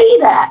to say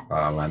that.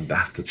 Oh man,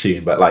 that's the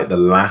tune. But like the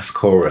last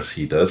chorus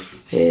he does,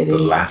 the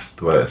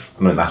last verse,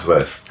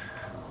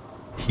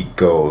 he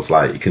goes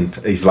like,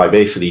 he's like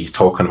basically he's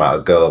talking about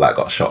a girl that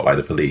got shot by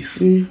the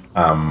police.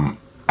 I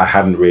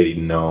hadn't really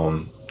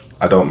known.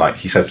 I don't like.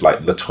 He says like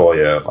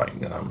Latoya, like.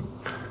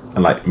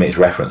 And like makes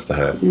reference to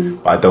her,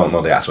 but I don't know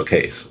the actual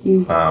case.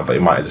 But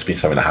it might have just been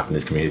something that happened in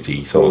this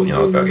community, so you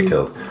know, got get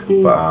killed.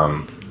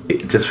 But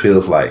it just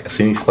feels like as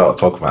soon as he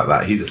starts talking about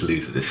that, he just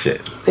loses his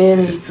shit.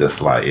 Really, it's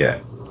just like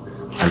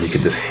and you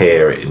can just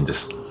hear it and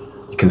just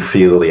you can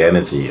feel the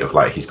energy of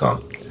like he's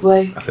gone.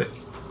 Right. That's it.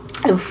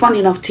 And funny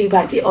enough,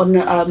 Tupac on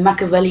the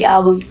Machiavelli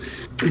album,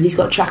 and he's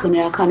got a track on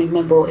there. I can't even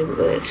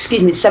remember.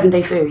 7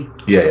 Day Theory.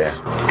 Yeah.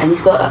 And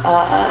he's got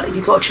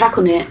a track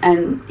on it,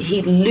 and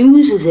he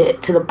loses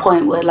it to the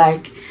point where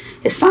like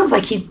it sounds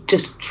like he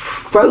just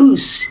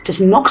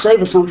knocks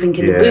over something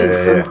in the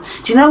booth. And,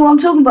 do you know what I'm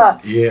talking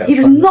about? Yeah. He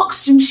just knocks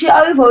some shit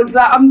over. And it's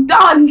like, I'm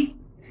done.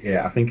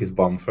 Yeah, I think it's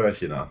Bomb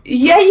first, you know.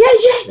 Yeah.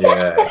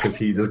 Yeah, because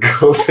he just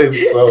goes in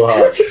so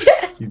hard.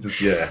 He just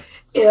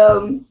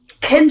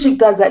Kendrick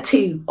does that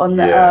too on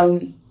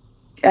the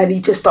and he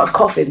just starts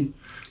coughing.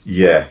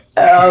 Yeah.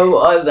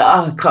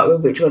 I can't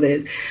remember which one it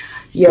is.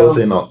 Goes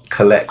in on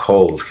Collect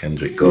Calls,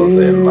 Kendrick goes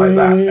in like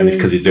that. And it's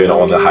because he's doing it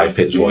on the high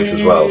pitched voice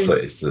as well. So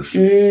it's just,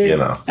 you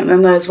know. And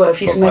then as well, if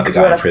you smoke as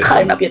well, that's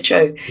cutting up your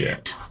throat. Yeah.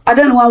 I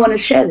don't know why I want to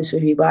share this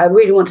with you, but I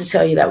really want to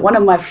tell you that one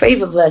of my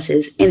favourite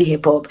verses in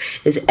hip hop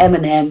is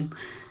Eminem.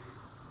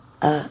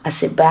 I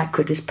sit back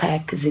with this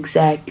pack of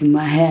zigzag in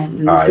my hand,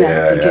 and it's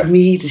to give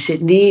me the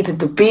shit needed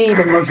to be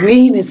the most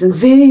mean and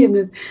sincere.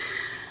 And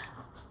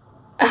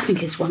I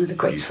think it's one of the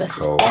greatest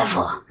verses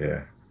ever.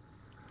 Yeah.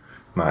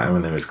 No,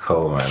 Eminem is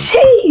cold, man.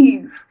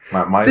 Jeez!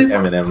 My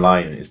Eminem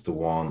line is the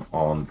one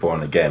on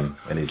Born Again,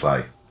 when he's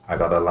like, I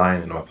got a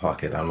line in my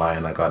pocket, I'm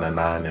lying, I got a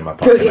 9 in my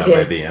pocket, I'm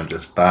ready, I'm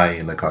just dying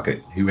in the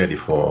cocket. You ready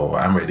for war?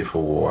 I'm ready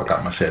for war. I got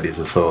my Mercedes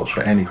assaults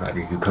for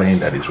anybody who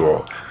claimed that it's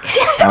raw.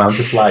 And I'm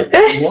just like,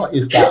 what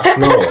is that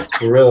flow?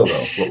 For real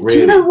though. But really, do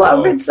you know what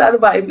I read sad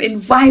about him in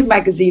Vibe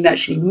magazine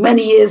actually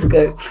many years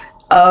ago?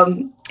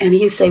 And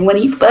he was saying when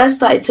he first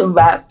started to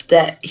rap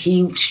that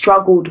he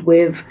struggled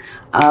with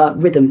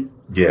rhythm.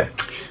 Yeah.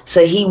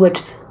 So he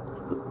would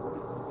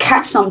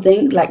catch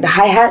something like the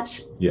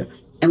hi-hats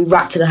and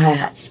rap to the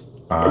hi-hats.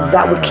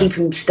 That would keep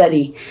him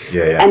steady.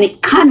 Yeah. And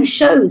it kind of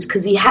shows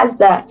because he has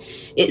that.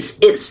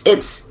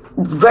 It's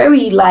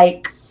very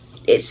like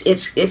it's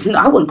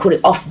I wouldn't call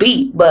it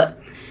offbeat, but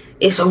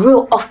it's a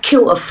real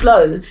off-kilter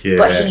flow. Yeah.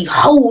 But he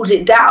holds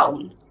it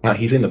down. Like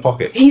he's in the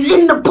pocket. He's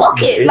in the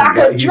pocket like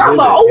a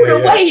drummer all the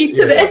way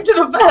to the end of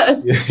the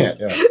verse.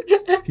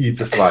 Yeah. He's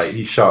just like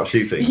he's sharp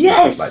shooting.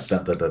 Yes. Like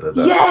da da da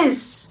da.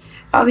 Yes.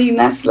 I mean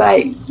that's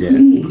like. Yeah.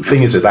 The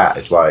thing is with that,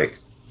 it's like.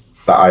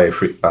 That I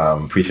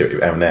appreciate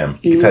with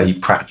Eminem, you can tell he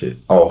practiced,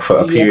 or for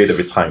a period of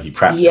his time he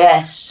practiced.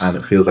 Yes. And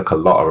it feels like a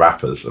lot of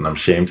rappers, and I'm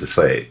ashamed to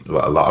say it,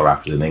 but a lot of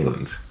rappers in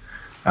England,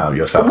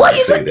 yourself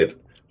included,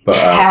 but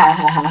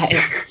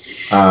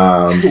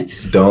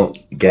don't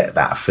get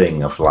that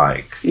thing of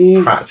like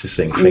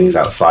practicing things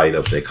outside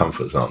of their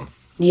comfort zone.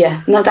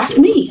 Yeah, no, that's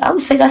me. I would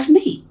say that's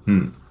me.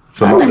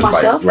 So I not know just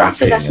myself. like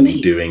rapping that's and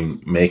me.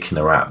 making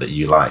a rap that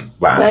you like,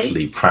 but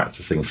actually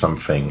practicing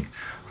something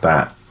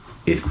that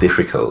is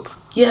difficult.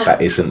 Yeah.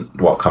 That isn't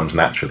what comes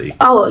naturally.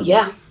 Oh,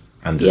 yeah.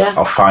 And just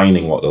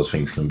finding what those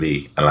things can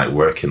be and like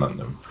working on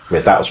them.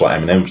 Whereas that was what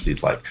Eminem was.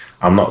 He's like,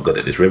 I'm not good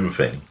at this rhythm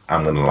thing.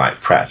 I'm gonna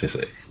like practice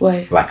it.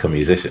 Why? Like a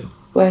musician.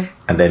 Why?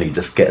 And then he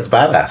just gets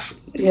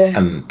badass. Yeah.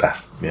 And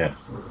that's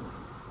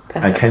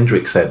and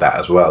Kendrick said that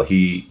as well.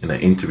 He, in an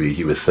interview,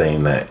 he was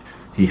saying that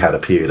he had a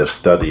period of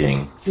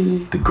studying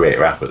the great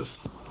rappers.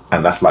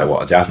 And that's like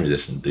what a jazz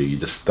musician do. You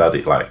just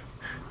study, like,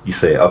 you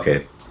say,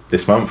 okay,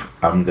 this month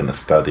I'm going to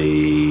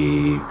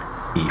study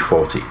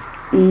E40.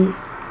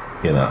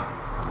 You know,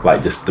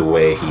 like just the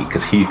way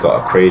because he's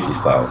got a crazy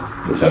style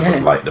in terms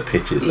of like the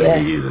pitches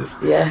that he uses.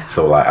 Yeah.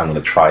 So like, I'm going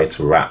to try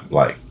to rap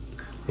like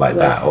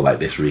that, or like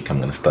this week I'm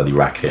going to study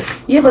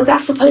racket. Yeah, but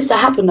that's supposed to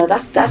happen though.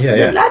 That's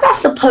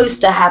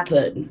supposed to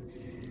happen.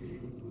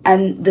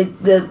 And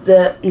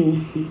let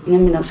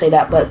me not say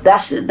that, but I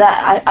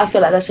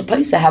feel like that's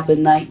supposed to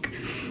happen. Like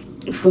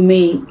for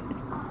me,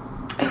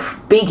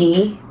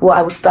 Biggie, what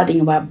I was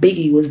studying about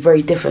Biggie was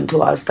very different to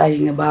what I was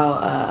studying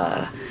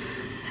about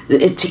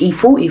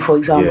E40, for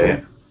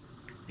example.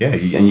 Yeah,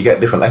 and you get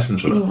different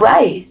lessons from it.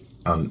 Right.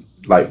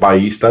 Like by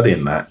you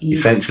studying that,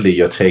 essentially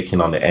you're taking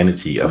on the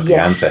energy of the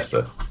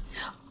ancestor.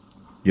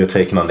 You're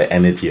taking on the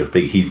energy of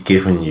Biggie. He's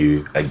given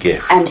you a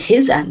gift. And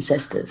his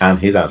ancestors.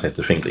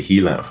 Things that he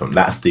learned from.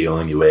 That's the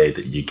only way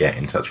that you get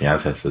in touch with your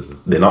ancestors.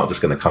 They're not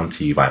just going to come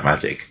to you by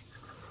magic.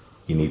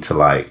 You need to,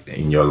 like,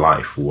 in your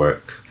life,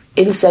 work.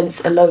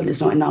 Incense alone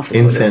is not enough.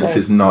 Incense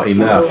is not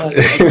enough.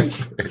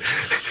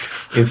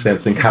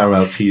 Incense and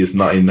caramel tea is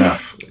not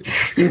enough.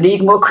 You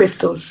need more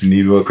crystals.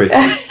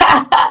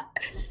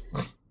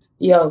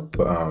 Yo.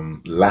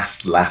 But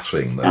last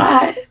thing,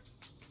 though.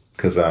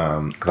 Because I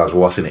was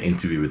watching an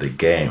interview with The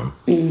Game,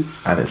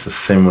 and it's a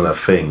similar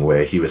thing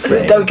where he was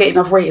saying... Don't get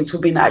enough ratings for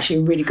being actually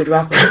a really good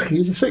rapper.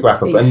 He's a sick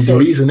rapper. The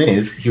reason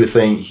is, he was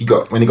saying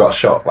when he got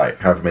shot, like,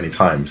 however many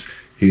times,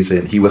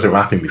 he wasn't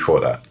rapping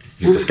before that.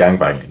 He was just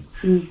gangbanging.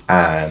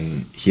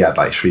 And he had,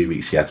 like, 3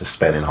 weeks he had to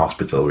spend in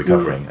hospital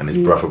recovering, and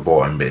his brother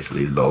bought him,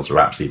 basically, loads of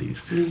rap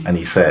CDs. And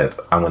he said,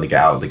 I'm going to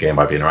get out of the game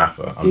by being a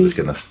rapper. I'm just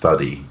going to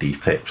study these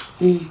tapes.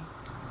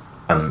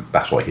 And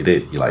that's what he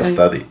did. He, like,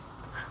 studied.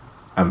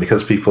 And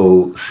because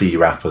people see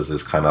rappers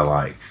as kind of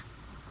like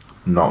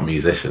not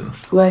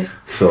musicians, right?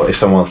 So if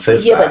someone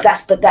says but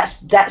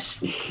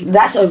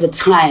that's over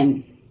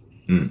time.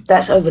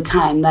 That's over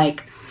time.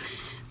 Like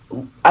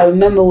I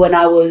remember when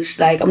I was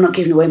like, I'm not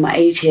giving away my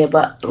age here,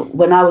 but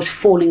when I was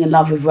falling in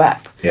love with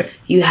rap,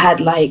 you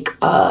had like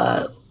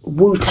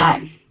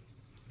Wu-Tang,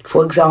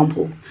 for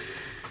example,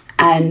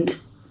 and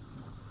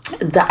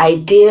the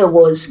idea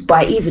was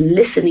by even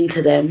listening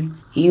to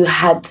them, you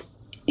had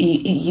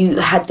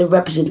the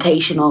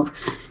representation of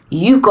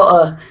you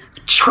gotta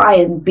try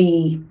and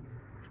be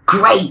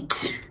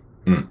great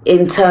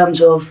in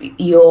terms of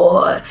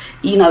your,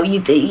 you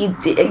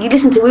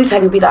listen to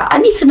Wu-Tang and be like, I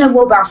need to know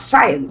more about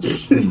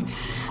science.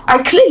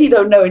 I clearly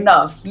don't know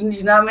enough,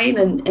 you know what I mean?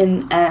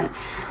 And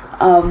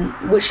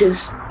which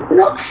is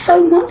not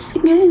so much the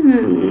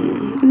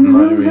game. It's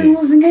not so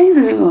much the game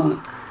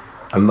anymore.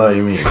 I know what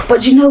you mean.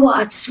 But you know what?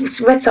 I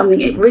just read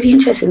something really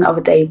interesting the other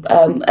day,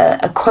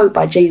 a quote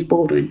by James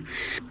Baldwin,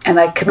 and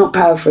I cannot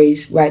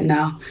paraphrase right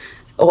now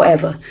or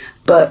ever,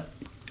 but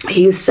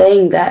he was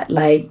saying that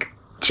like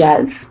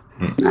jazz,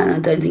 and I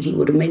don't think he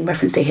would have made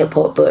reference to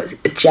hip-hop, but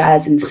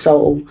jazz and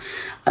soul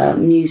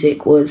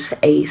music was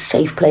a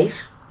safe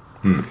place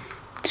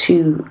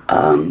to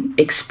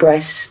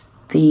express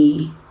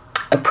the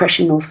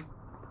oppression of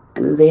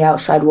the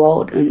outside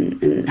world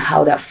and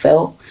how that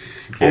felt.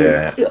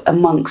 And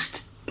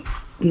amongst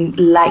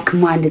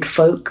like-minded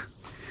folk,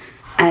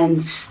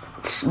 and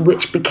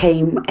which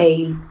became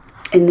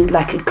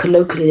like a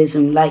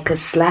colloquialism, like a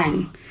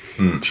slang.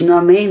 Do you know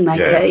what I mean? Like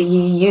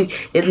you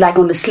it's like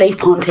on the slave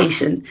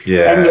plantation,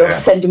 and you're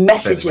sending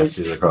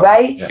messages,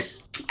 right? Yeah.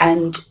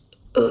 And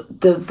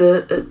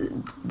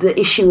the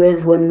issue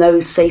is when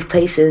those safe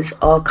places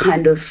are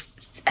kind of,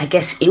 I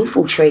guess,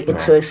 infiltrated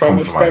to a certain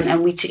extent,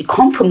 and it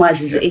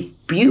compromises a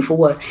beautiful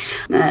word.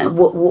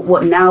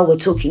 What now we're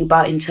talking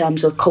about in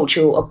terms of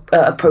cultural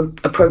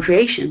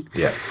appropriation.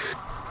 Yeah.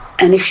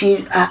 And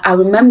I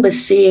remember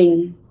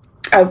seeing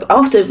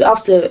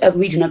after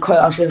reading a quote,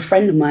 I was with a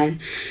friend of mine,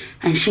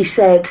 and she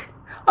said,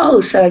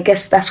 "Oh, so I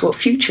guess that's what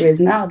Future is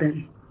now.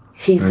 Then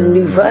he's the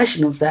new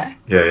version of that.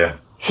 Yeah.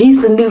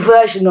 He's the new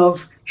version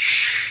of."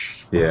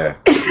 Yeah.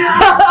 You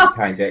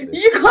can't get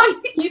this. You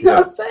can't. You know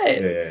what I'm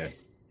saying? Yeah.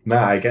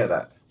 Nah, I get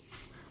that.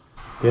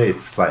 Yeah,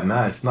 it's just like,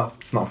 nah, it's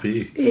not for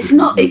you. It's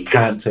not. You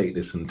can't take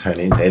this and turn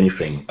it into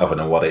anything other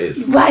than what it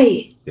is.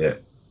 Right. Yeah.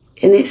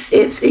 And it's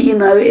that's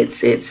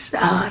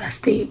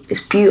deep.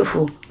 It's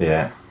beautiful.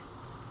 Yeah.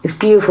 It's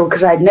beautiful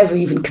because I'd never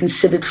even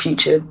considered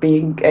Future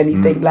being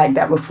anything like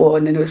that before,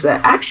 and then it was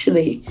like,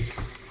 actually,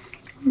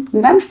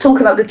 man's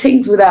talking up the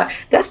things without.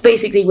 That's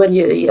basically when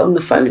you're on the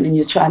phone and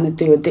you're trying to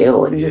do a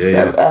deal, and you're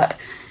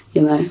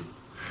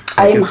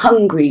I am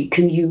hungry.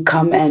 Can you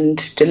come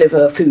and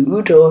deliver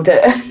food? Or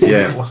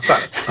yeah, what's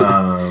that?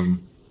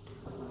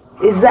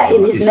 Is that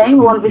in his name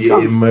or one of his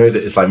songs?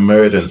 It's like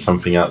Murder and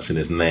something else in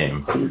his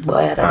name.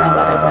 Boy, I don't know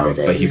about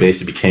that. But he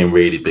basically became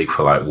really big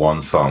for like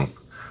one song,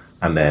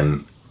 and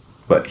then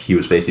but he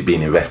was basically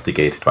being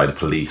investigated by the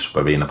police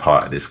for being a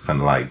part of this kind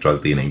of like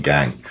drug dealing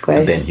gang. Right.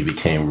 And then he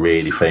became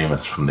really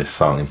famous from this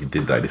song, and he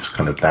did like this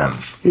kind of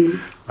dance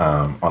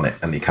on it,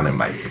 and he kind of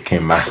like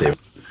became massive.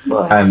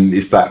 Boy. And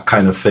it's that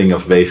kind of thing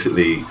of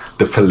basically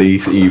the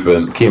police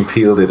even, Kim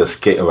Peele did a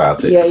skit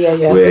about it,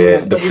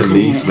 where the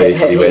police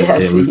basically went to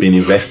him, we've been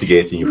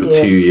investigating you for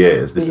 2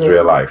 years, this is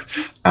real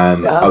life.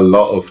 And a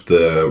lot of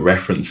the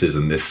references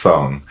in this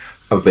song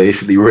are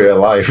basically real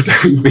life.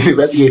 We've been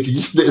investigating,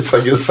 you snitched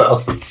on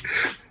yourself.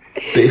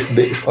 They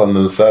snitched on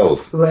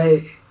themselves.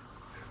 Right.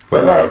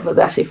 But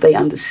that's if they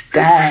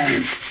understand.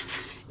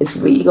 It's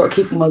really, you got to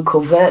keep them more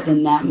covert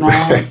than that,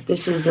 man.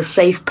 This is a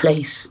safe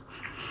place.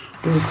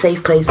 It's a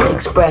safe place to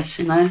express,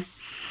 you know.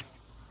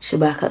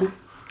 Shabaka,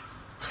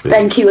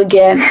 thank you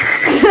again.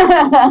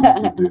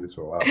 Do this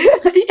for a while.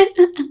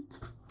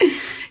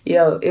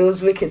 Yo, it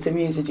was wicked to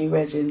music you,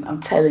 Regin.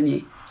 I'm telling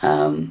you.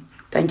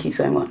 Thank you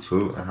so much.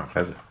 Cool,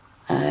 pleasure.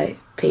 All right,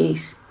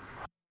 peace.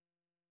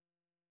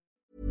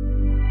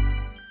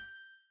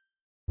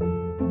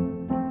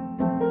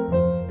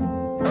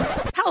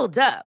 Hold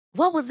up.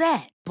 What was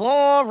that?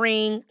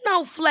 Boring.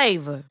 No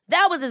flavor.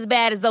 That was as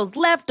bad as those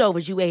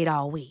leftovers you ate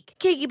all week.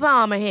 Keke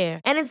Palmer here,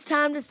 and it's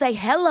time to say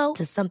hello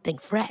to something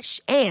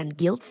fresh and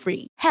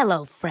guilt-free.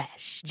 Hello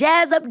Fresh.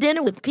 Jazz up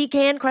dinner with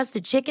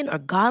pecan-crusted chicken or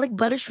garlic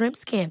butter shrimp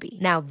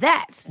scampi. Now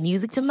that's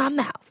music to my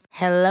mouth.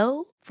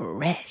 Hello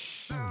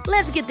Fresh.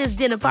 Let's get this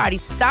dinner party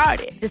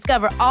started.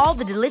 Discover all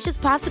the delicious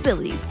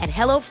possibilities at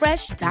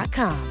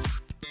HelloFresh.com.